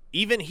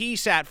 even he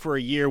sat for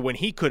a year when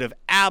he could have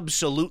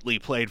absolutely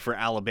played for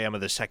Alabama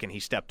the second he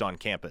stepped on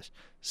campus.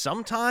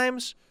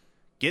 Sometimes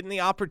getting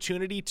the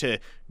opportunity to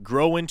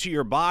grow into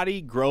your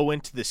body, grow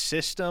into the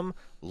system,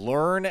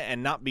 learn,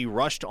 and not be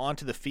rushed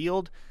onto the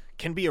field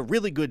can be a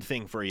really good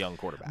thing for a young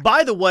quarterback.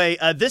 By the way,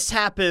 this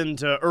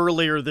happened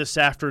earlier this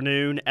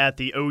afternoon at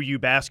the OU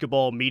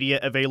basketball media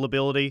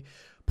availability.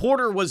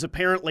 Porter was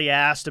apparently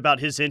asked about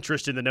his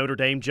interest in the Notre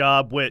Dame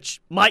job, which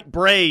Mike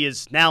Bray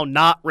is now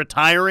not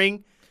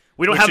retiring.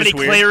 We don't have any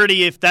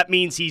clarity if that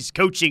means he's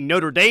coaching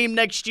Notre Dame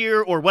next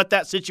year or what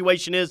that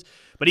situation is,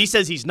 but he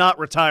says he's not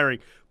retiring.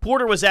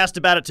 Porter was asked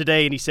about it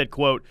today, and he said,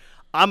 quote,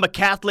 I'm a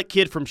Catholic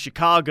kid from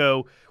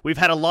Chicago. We've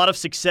had a lot of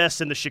success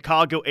in the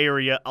Chicago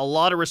area, a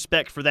lot of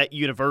respect for that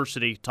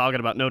university, talking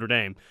about Notre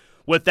Dame.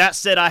 With that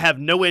said, I have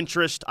no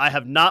interest. I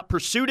have not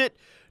pursued it,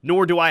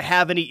 nor do I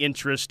have any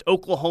interest.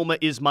 Oklahoma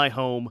is my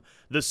home.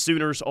 The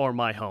Sooners are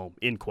my home,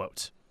 end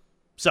quote.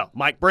 So,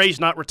 Mike Bray's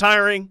not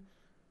retiring.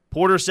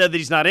 Porter said that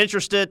he's not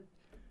interested.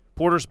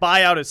 Porter's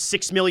buyout is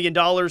 $6 million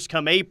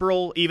come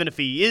April. Even if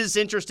he is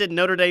interested and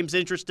Notre Dame's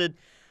interested,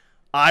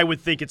 I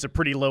would think it's a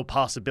pretty low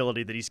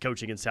possibility that he's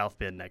coaching in South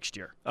Bend next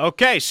year.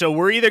 Okay, so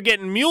we're either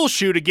getting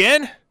Muleshoot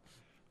again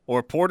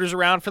or Porter's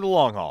around for the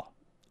long haul.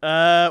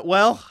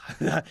 Well,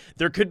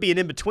 there could be an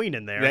in-between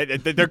in there.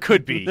 There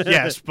could be,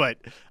 yes, but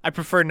I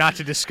prefer not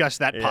to discuss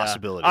that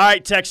possibility. All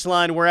right, text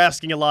line, we're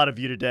asking a lot of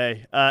you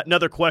today.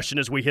 Another question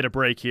as we hit a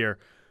break here.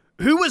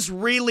 Who was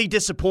really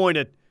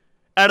disappointed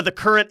out of the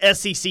current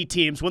SEC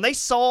teams when they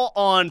saw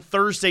on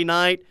Thursday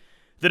night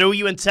that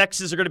OU and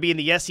Texas are going to be in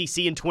the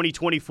SEC in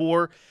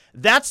 2024?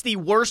 That's the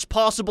worst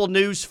possible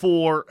news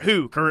for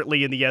who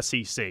currently in the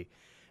SEC?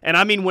 And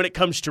I mean when it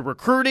comes to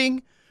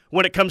recruiting,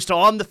 when it comes to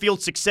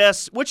on-the-field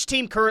success, which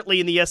team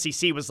currently in the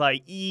SEC was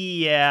like,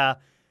 yeah,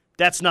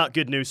 that's not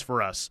good news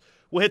for us?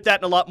 We'll hit that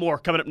and a lot more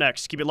coming up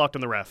next. Keep it locked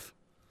on the Ref.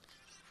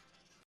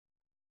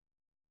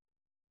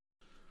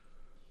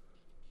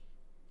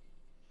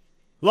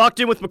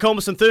 Locked in with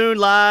McComas and Thune,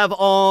 live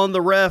on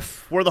the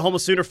Ref. We're the home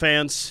of Sooner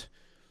fans.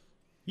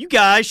 You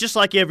guys, just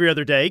like every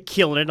other day,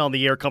 killing it on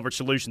the Air Comfort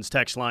Solutions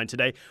text line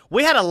today.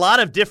 We had a lot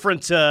of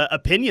different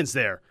opinions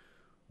there.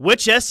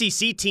 Which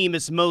SEC team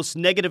is most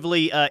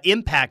negatively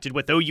impacted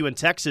with OU and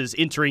Texas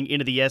entering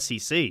into the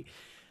SEC?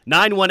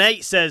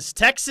 918 says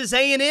Texas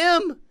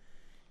A&M.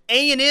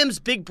 A&M's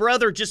big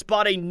brother just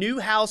bought a new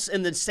house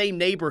in the same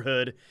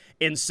neighborhood,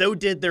 and so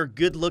did their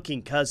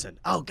good-looking cousin.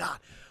 Oh, God.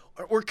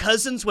 We're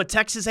cousins with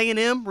Texas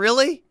A&M?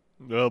 Really?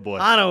 Oh, boy.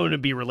 I don't want to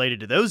be related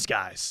to those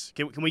guys.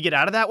 Can we get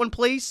out of that one,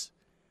 please?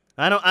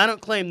 I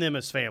don't claim them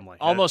as family.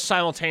 Almost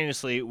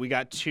simultaneously, we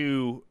got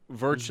two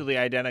virtually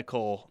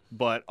identical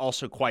but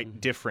also quite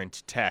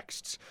different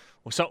texts.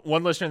 So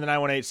one listener in the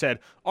 918 said,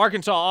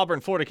 Arkansas, Auburn,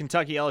 Florida,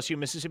 Kentucky, LSU,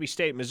 Mississippi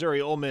State,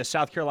 Missouri, Ole Miss,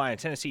 South Carolina,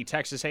 Tennessee,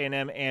 Texas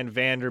A&M, and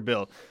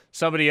Vanderbilt.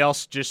 Somebody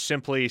else just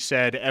simply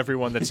said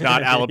everyone that's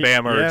not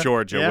Alabama or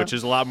Georgia, which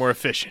is a lot more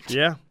efficient.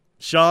 Yeah.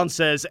 Sean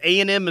says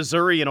A&M,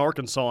 Missouri, and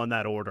Arkansas in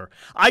that order.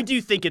 I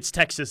do think it's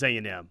Texas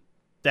A&M.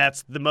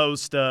 That's the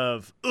most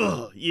of,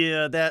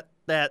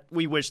 that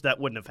we wish that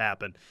wouldn't have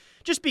happened.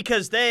 Just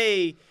because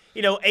they,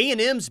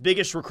 A&M's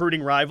biggest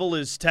recruiting rival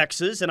is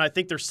Texas, and I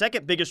think their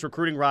second biggest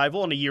recruiting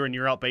rival on a year-in,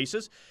 year-out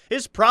basis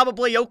is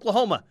probably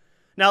Oklahoma.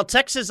 Now,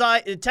 Texas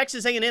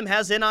A&M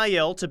has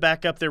NIL to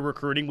back up their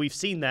recruiting. We've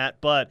seen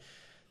that, but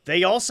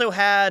they also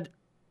had,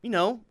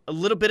 a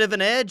little bit of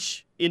an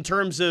edge in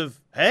terms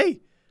of,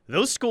 hey,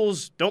 those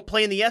schools don't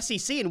play in the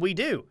SEC, and we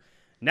do.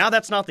 Now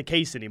that's not the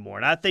case anymore,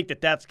 and I think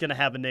that that's going to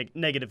have a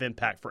negative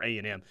impact for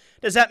A&M.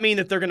 Does that mean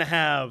that they're going to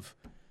have,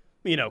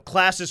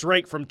 classes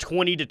ranked from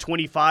 20 to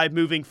 25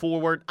 moving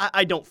forward?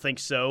 I don't think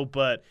so,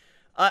 but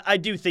I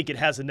do think it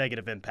has a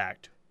negative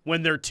impact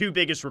when their two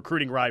biggest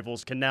recruiting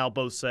rivals can now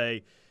both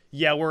say,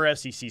 yeah, we're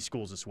SEC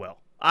schools as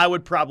well. I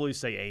would probably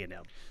say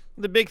A&M.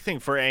 The big thing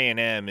for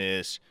A&M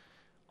is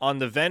on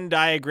the Venn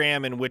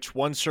diagram in which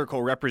one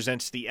circle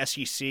represents the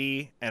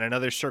SEC and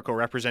another circle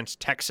represents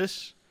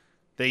Texas,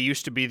 they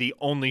used to be the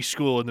only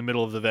school in the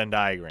middle of the Venn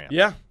diagram.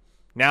 Yeah.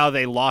 Now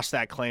they lost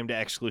that claim to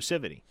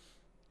exclusivity.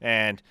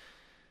 And,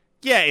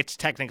 yeah, it's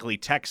technically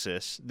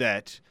Texas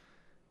that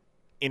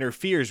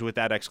interferes with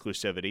that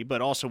exclusivity,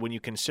 but also when you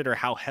consider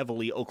how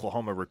heavily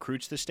Oklahoma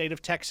recruits the state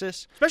of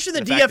Texas. Especially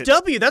the fact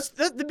DFW.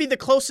 That'd be the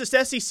closest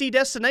SEC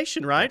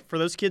destination, right, for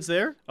those kids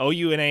there?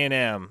 OU and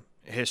A&M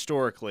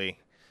historically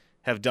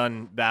have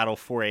done battle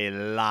for a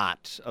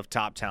lot of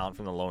top talent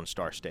from the Lone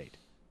Star State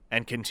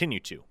and continue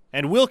to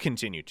and will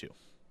continue to.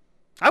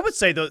 I would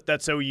say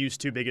that's OU's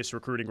two biggest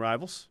recruiting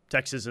rivals,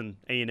 Texas and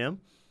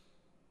A&M.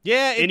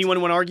 Yeah. Anyone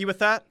want to argue with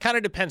that? Kind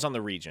of depends on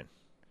the region.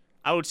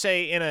 I would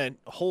say in a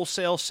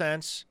wholesale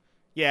sense,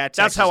 yeah,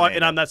 Texas That's how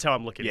A&M. that's how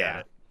I'm looking at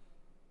it.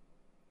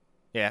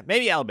 Yeah,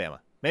 maybe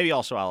Alabama. Maybe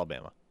also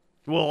Alabama.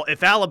 Well,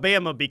 if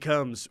Alabama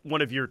becomes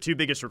one of your two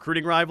biggest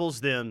recruiting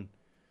rivals, then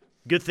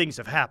good things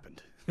have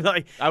happened.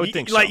 I would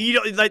think so.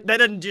 That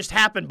doesn't just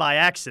happen by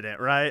accident,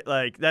 right?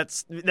 Like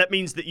that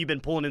means that you've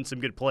been pulling in some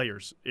good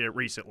players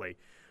recently,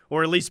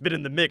 or at least been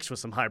in the mix with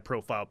some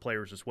high-profile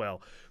players as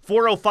well.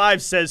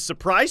 405 says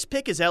surprise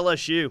pick is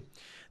LSU.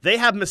 They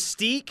have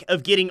mystique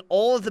of getting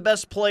all of the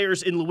best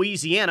players in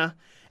Louisiana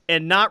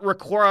and not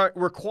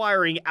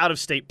requiring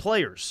out-of-state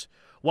players,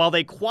 while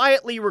they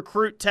quietly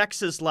recruit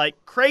Texas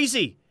like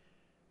crazy.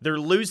 They're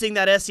losing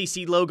that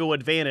SEC logo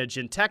advantage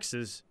in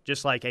Texas,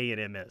 just like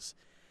A&M is.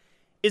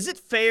 Is it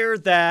fair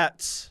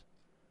that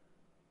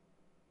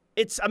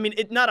it's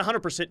not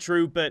 100%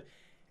 true, but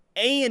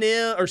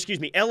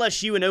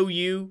LSU and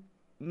OU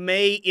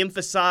may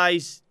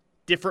emphasize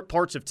different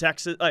parts of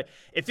Texas?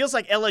 It feels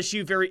like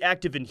LSU very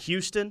active in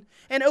Houston,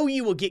 and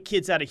OU will get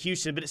kids out of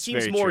Houston, but it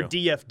seems very more true.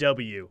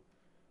 DFW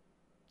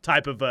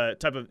type of a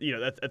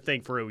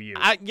thing for OU.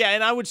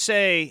 And I would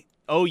say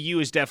OU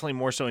is definitely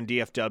more so in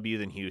DFW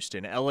than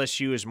Houston.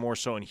 LSU is more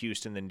so in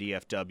Houston than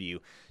DFW.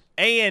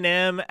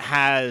 A&M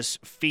has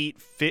feet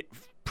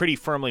pretty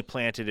firmly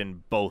planted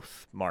in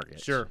both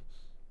markets. Sure.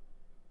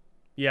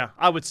 Yeah,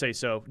 I would say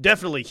so.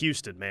 Definitely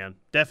Houston, man.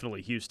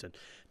 Definitely Houston.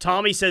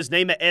 Tommy says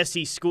name a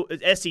SEC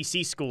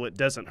school it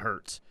doesn't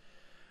hurt.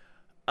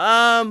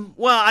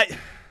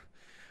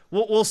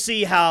 We'll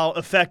see how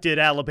affected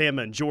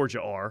Alabama and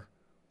Georgia are,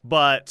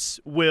 but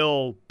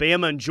will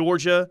Bama and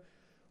Georgia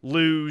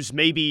lose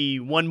maybe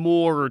one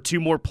more or two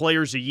more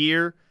players a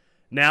year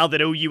now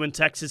that OU and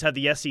Texas have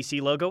the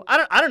SEC logo?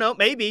 I don't know.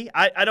 Maybe.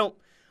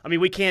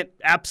 We can't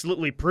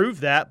absolutely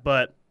prove that,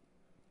 but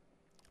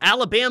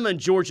Alabama and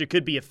Georgia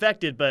could be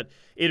affected, but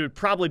it would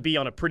probably be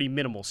on a pretty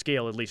minimal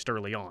scale, at least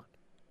early on.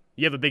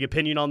 You have a big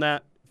opinion on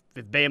that?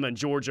 If Bama and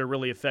Georgia are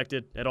really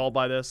affected at all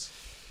by this?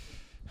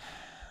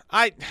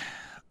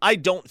 I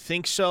don't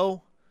think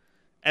so,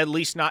 at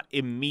least not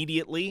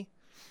immediately,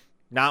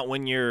 not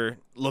when you're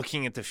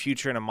looking at the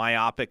future in a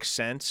myopic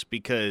sense,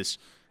 because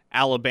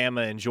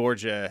Alabama and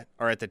Georgia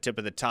are at the tip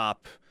of the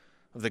top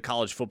of the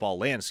college football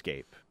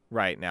landscape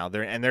right now.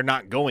 They're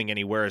not going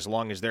anywhere as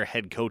long as their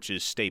head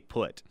coaches stay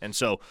put. And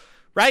so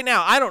right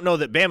now, I don't know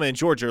that Bama and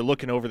Georgia are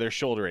looking over their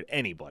shoulder at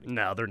anybody.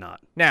 No, they're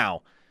not.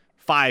 Now,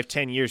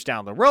 5-10 years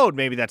down the road,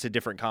 maybe that's a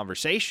different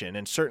conversation.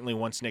 And certainly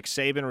once Nick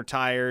Saban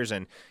retires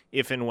and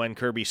if and when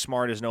Kirby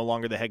Smart is no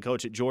longer the head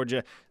coach at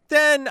Georgia,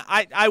 then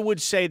I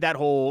would say that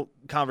whole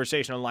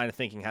conversation and line of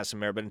thinking has some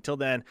merit. But until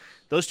then,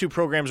 those two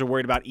programs are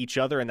worried about each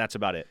other, and that's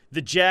about it.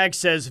 The Jag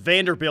says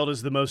Vanderbilt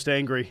is the most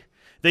angry.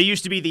 They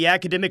used to be the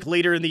academic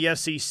leader in the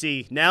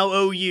SEC. Now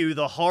OU,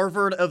 the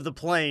Harvard of the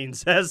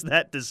Plains, has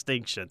that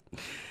distinction.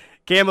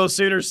 Camo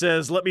Sooner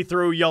says, let me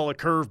throw y'all a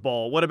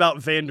curveball. What about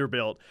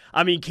Vanderbilt?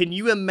 I mean, can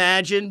you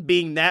imagine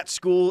being that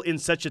school in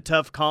such a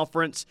tough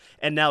conference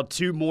and now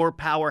two more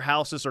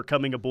powerhouses are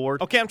coming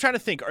aboard? Okay, I'm trying to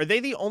think. Are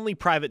they the only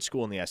private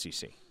school in the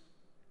SEC?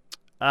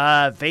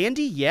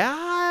 Vandy, yeah.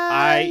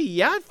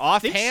 I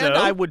offhand, think so.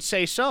 I would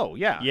say so,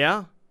 yeah.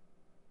 Yeah.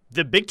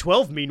 The Big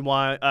 12,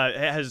 meanwhile,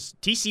 has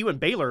TCU and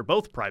Baylor,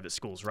 both private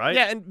schools, right?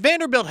 Yeah, and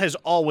Vanderbilt has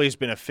always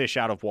been a fish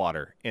out of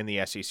water in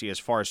the SEC as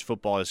far as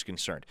football is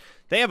concerned.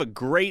 They have a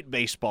great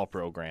baseball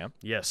program.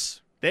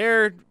 Yes.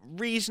 They're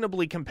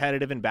reasonably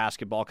competitive in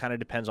basketball. Kind of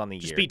depends on the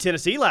year. Just beat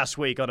Tennessee last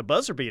week on a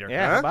buzzer beater.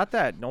 Yeah, how about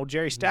that? No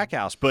Jerry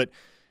Stackhouse. But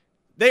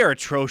they are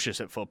atrocious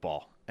at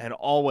football and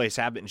always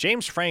have been.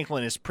 James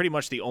Franklin is pretty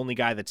much the only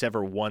guy that's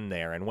ever won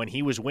there. And when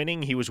he was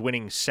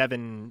winning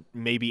 7,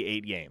 maybe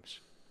 8 games.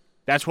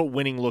 That's what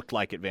winning looked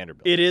like at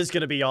Vanderbilt. It is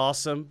going to be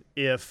awesome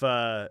if,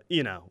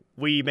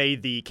 we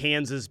made the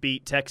Kansas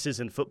beat Texas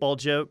in football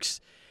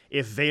jokes,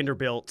 if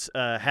Vanderbilt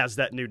has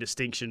that new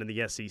distinction in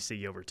the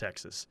SEC over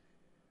Texas,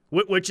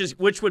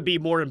 which would be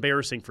more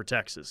embarrassing for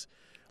Texas,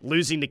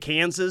 losing to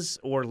Kansas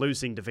or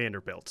losing to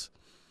Vanderbilt.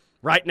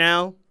 Right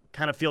now,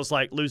 kind of feels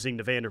like losing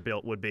to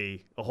Vanderbilt would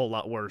be a whole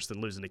lot worse than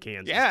losing to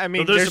Kansas. Yeah, I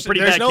mean, there's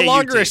there's no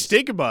longer teams. a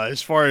stigma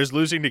as far as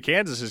losing to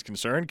Kansas is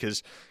concerned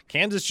because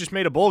Kansas just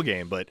made a bowl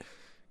game, but –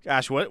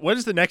 gosh, what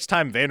is the next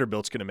time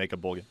Vanderbilt's going to make a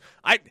bowl game?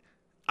 I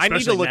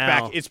need to look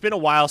back. It's been a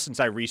while since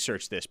I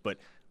researched this, but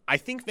I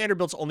think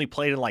Vanderbilt's only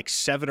played in like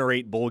 7 or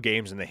 8 bowl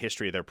games in the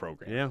history of their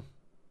program.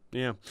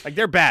 Yeah. Like,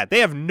 they're bad.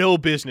 They have no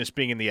business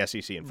being in the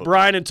SEC in football.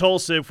 Brian in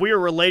Tulsa, if we are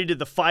related to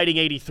the Fighting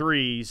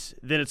 83s,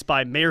 then it's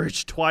by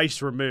marriage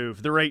twice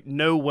removed. There ain't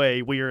no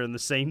way we are in the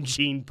same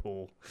gene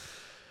pool.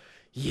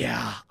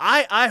 Yeah,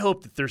 I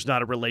hope that there's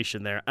not a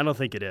relation there. I don't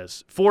think it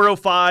is.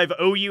 405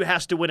 OU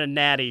has to win a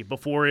natty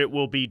before it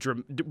will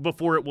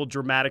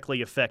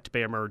dramatically affect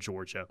Bama or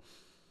Georgia.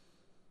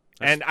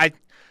 And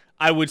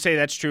I would say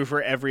that's true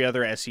for every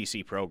other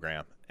SEC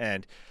program.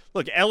 And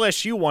look,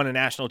 LSU won a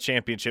national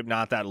championship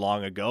not that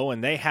long ago,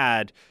 and they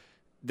had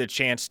the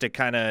chance to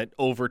kind of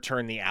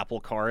overturn the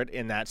apple cart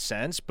in that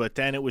sense, but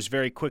then it was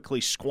very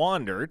quickly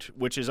squandered,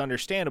 which is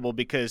understandable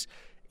because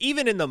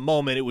even in the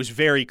moment, it was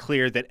very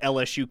clear that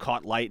LSU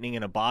caught lightning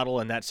in a bottle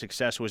and that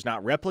success was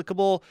not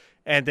replicable,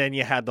 and then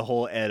you had the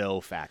whole Ed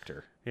O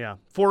factor. Yeah.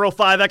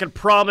 405, I can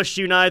promise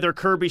you neither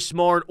Kirby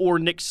Smart or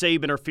Nick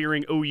Saban are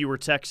fearing OU or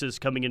Texas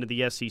coming into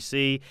the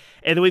SEC.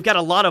 And then we've got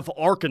a lot of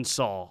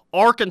Arkansas.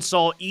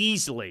 Arkansas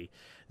easily.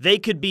 They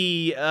could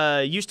be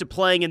used to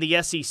playing in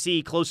the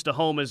SEC close to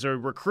home as a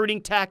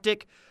recruiting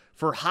tactic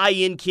for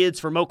high-end kids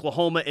from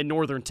Oklahoma and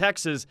northern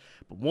Texas,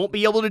 but won't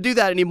be able to do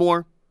that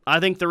anymore. I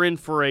think they're in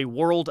for a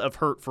world of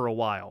hurt for a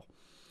while.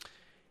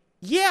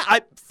 Yeah,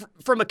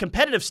 from a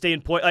competitive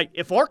standpoint, like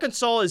if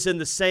Arkansas is in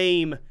the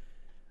same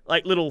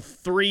little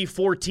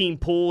 3-4 team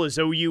pool as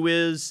OU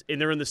is, and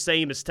they're in the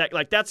same as Tech,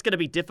 that's going to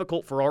be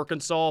difficult for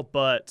Arkansas.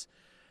 But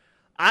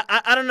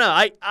I don't know.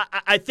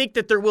 I think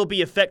that there will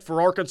be effect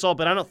for Arkansas,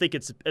 but I don't think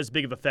it's as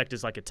big of effect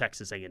as like a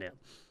Texas A&M.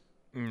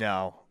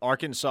 No,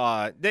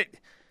 Arkansas,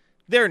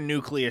 their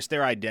nucleus,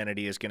 their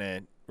identity is going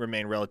to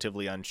remain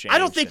relatively unchanged. I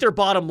don't think their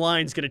bottom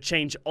line is going to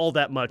change all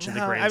that much in the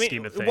grand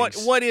scheme of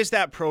things. What is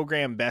that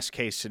program best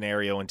case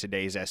scenario in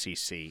today's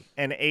SEC?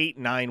 An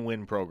 8-9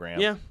 win program,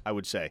 yeah. I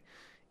would say.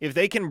 If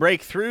they can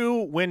break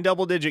through, win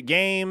double-digit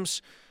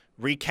games,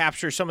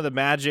 recapture some of the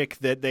magic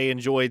that they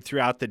enjoyed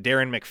throughout the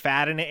Darren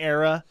McFadden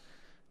era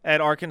at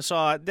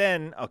Arkansas,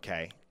 then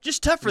okay.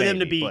 Just tough for them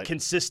to be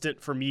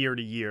consistent from year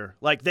to year.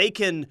 Like, they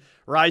can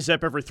rise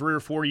up every 3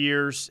 or 4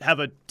 years, have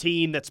a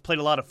team that's played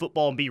a lot of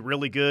football and be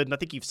really good, and I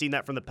think you've seen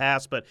that from the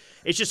past, but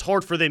it's just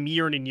hard for them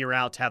year in and year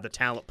out to have the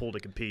talent pool to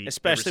compete.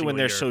 Especially when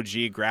they're so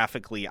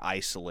geographically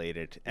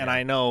isolated. Yeah. And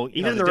I know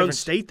even in their own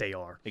state they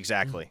are.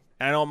 Exactly.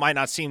 And I know it might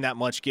not seem that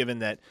much given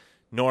that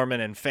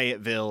Norman and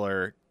Fayetteville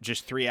are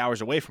just 3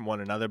 hours away from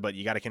one another, but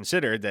you got to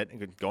consider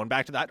that, going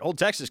back to that old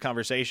Texas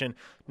conversation,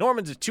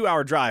 Norman's a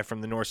 2-hour drive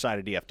from the north side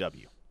of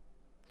DFW.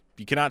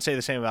 You cannot say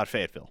the same about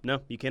Fayetteville.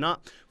 No, you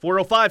cannot.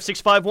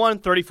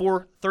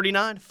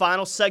 405-651-3439.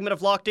 Final segment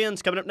of Locked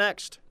In's coming up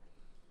next.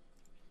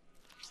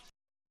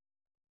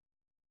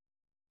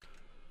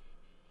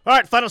 All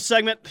right, final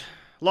segment.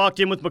 Locked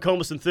In with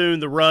McComas and Thune.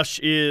 The Rush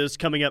is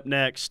coming up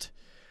next.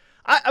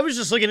 I was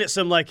just looking at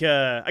some, I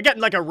got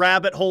in a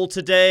rabbit hole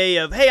today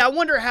of, hey, I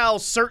wonder how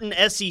certain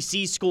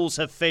SEC schools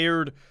have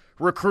fared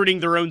recruiting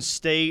their own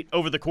state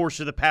over the course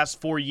of the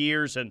past 4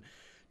 years. And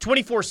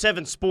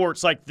 24/7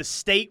 Sports, the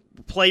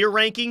state player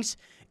rankings,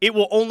 it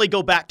will only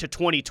go back to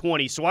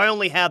 2020. So I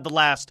only had the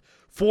last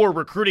 4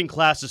 recruiting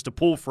classes to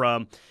pull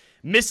from.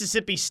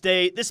 Mississippi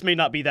State, this may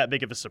not be that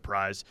big of a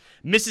surprise.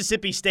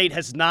 Mississippi State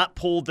has not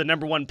pulled the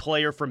number 1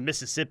 player from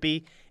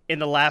Mississippi in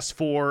the last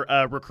 4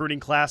 recruiting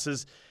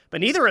classes,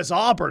 but neither has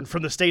Auburn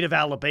from the state of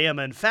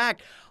Alabama. In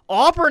fact,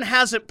 Auburn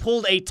hasn't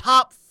pulled a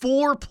top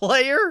 4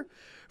 player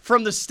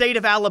from the state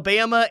of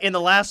Alabama in the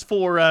last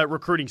 4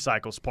 recruiting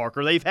cycles,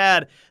 Parker. They've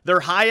had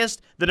their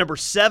highest, the number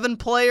 7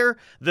 player,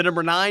 the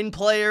number 9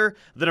 player,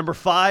 the number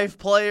 5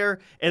 player,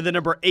 and the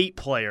number 8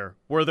 player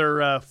were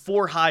their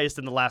 4 highest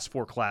in the last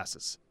 4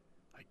 classes.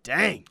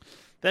 Dang.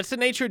 That's the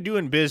nature of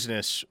doing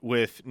business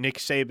with Nick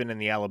Saban and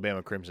the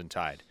Alabama Crimson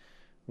Tide.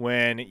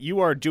 When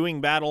you are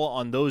doing battle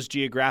on those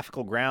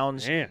geographical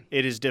grounds, it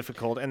is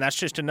difficult, and that's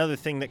just another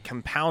thing that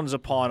compounds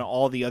upon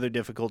all the other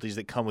difficulties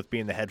that come with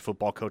being the head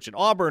football coach at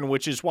Auburn,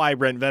 which is why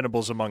Brent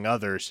Venables, among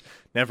others,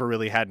 never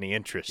really had any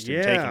interest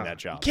in taking that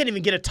job. You can't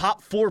even get a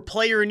top 4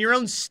 player in your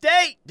own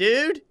state,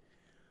 dude.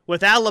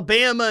 With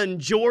Alabama and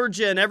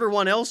Georgia and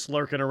everyone else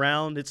lurking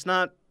around, it's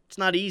not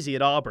easy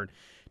at Auburn.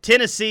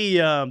 Tennessee,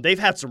 they've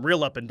had some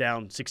real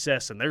up-and-down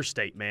success in their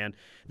state, man.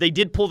 They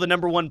did pull the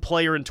number 1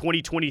 player in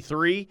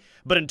 2023,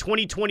 but in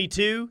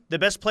 2022, the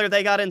best player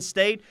they got in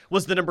state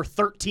was the number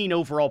 13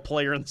 overall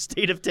player in the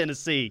state of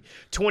Tennessee.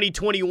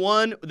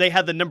 2021, they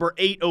had the number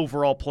 8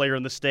 overall player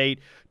in the state.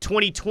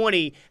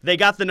 2020, they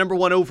got the number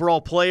 1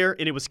 overall player,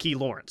 and it was Key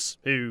Lawrence,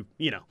 who,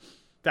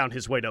 found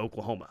his way to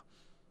Oklahoma,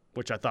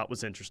 which I thought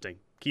was interesting.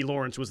 Key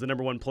Lawrence was the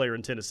number 1 player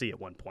in Tennessee at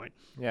one point.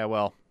 Yeah,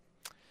 well,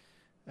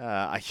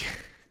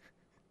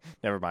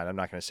 never mind. I'm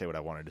not going to say what I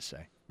wanted to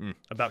say.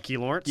 About Key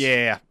Lawrence?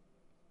 Yeah.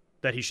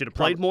 That he should have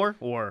played more?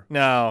 Or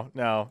No.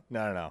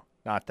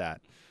 Not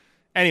that.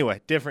 Anyway,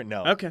 different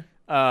note. Okay.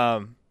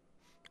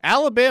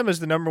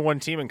 Alabama's the number 1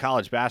 team in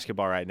college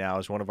basketball right now,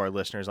 as one of our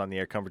listeners on the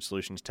Air Comfort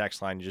Solutions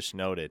text line just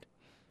noted.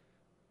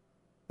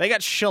 They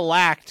got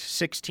shellacked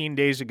 16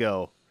 days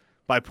ago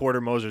by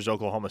Porter Moser's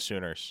Oklahoma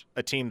Sooners,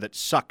 a team that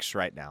sucks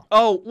right now.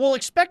 Oh, we'll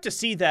expect to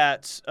see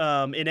that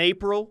in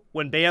April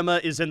when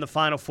Bama is in the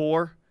Final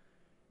Four.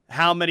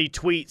 How many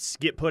tweets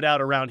get put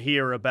out around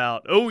here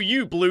about,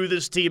 you blew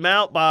this team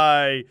out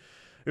by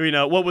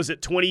What was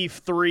it,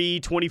 23,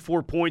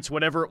 24 points,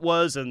 whatever it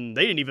was, and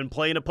they didn't even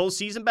play in a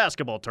postseason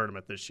basketball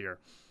tournament this year.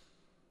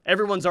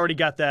 Everyone's already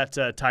got that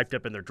typed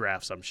up in their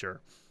drafts, I'm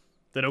sure,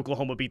 that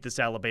Oklahoma beat this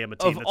Alabama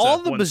team. Of all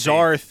the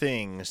bizarre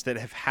things that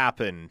have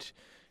happened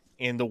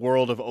in the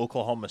world of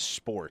Oklahoma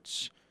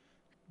sports,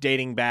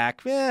 dating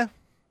back a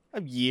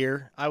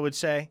year, I would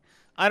say,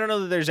 I don't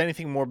know that there's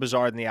anything more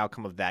bizarre than the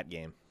outcome of that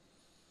game.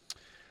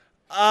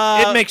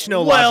 It makes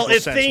no logical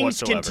sense whatsoever. Well, if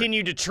things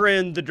continue to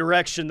trend the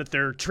direction that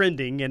they're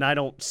trending, and I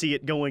don't see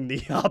it going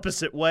the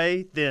opposite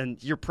way, then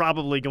you're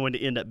probably going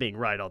to end up being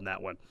right on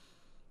that one.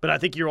 But I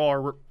think you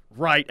are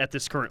right at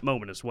this current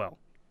moment as well.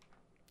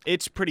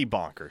 It's pretty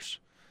bonkers.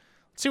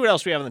 Let's see what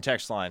else we have on the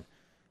text line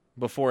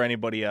before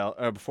anybody else,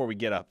 before we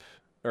get up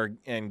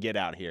and get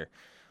out here.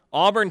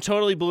 Auburn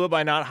totally blew it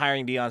by not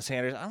hiring Deion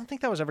Sanders. I don't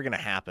think that was ever going to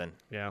happen.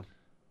 Yeah.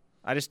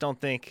 I just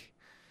don't think.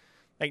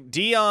 Like,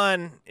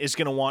 Deion is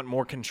going to want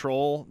more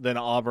control than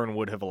Auburn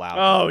would have allowed.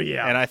 Oh,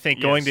 yeah. And I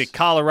think going to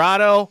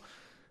Colorado,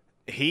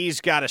 he's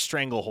got a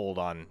stranglehold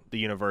on the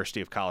University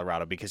of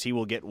Colorado because he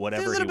will get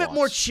whatever he wants. They're a little bit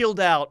more chilled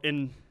out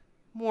in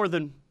more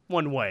than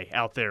one way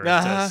out there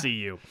at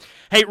CU.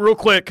 Hey, real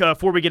quick,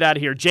 before we get out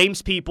of here,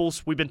 James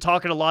Peoples, we've been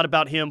talking a lot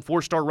about him,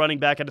 4-star running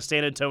back out of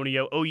San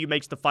Antonio. OU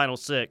makes the Final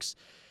Six.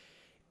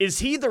 Is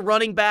he the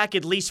running back,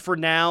 at least for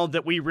now,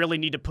 that we really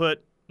need to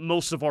put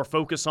most of our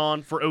focus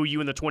on for OU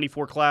in the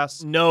 24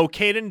 class? No,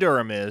 Caden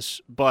Durham is,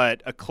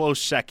 but a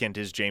close second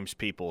is James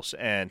Peoples.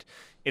 And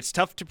it's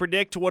tough to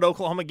predict what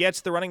Oklahoma gets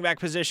at the running back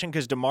position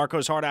because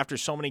DeMarco's hard after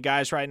so many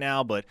guys right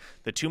now, but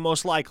the two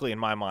most likely in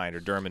my mind are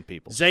Durham and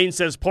Peoples. Zane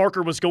says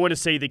Parker was going to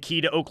say the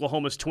key to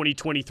Oklahoma's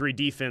 2023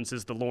 defense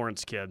is the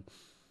Lawrence kid.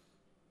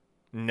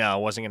 No, I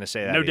wasn't going to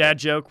say that. No either. dad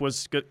joke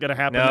was going to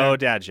happen No there?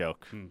 dad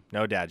joke.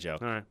 No dad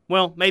joke. All right.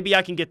 Well, maybe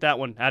I can get that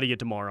one out of you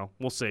tomorrow.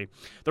 We'll see.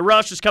 The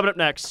Rush is coming up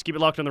next. Keep it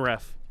locked on the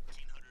Ref.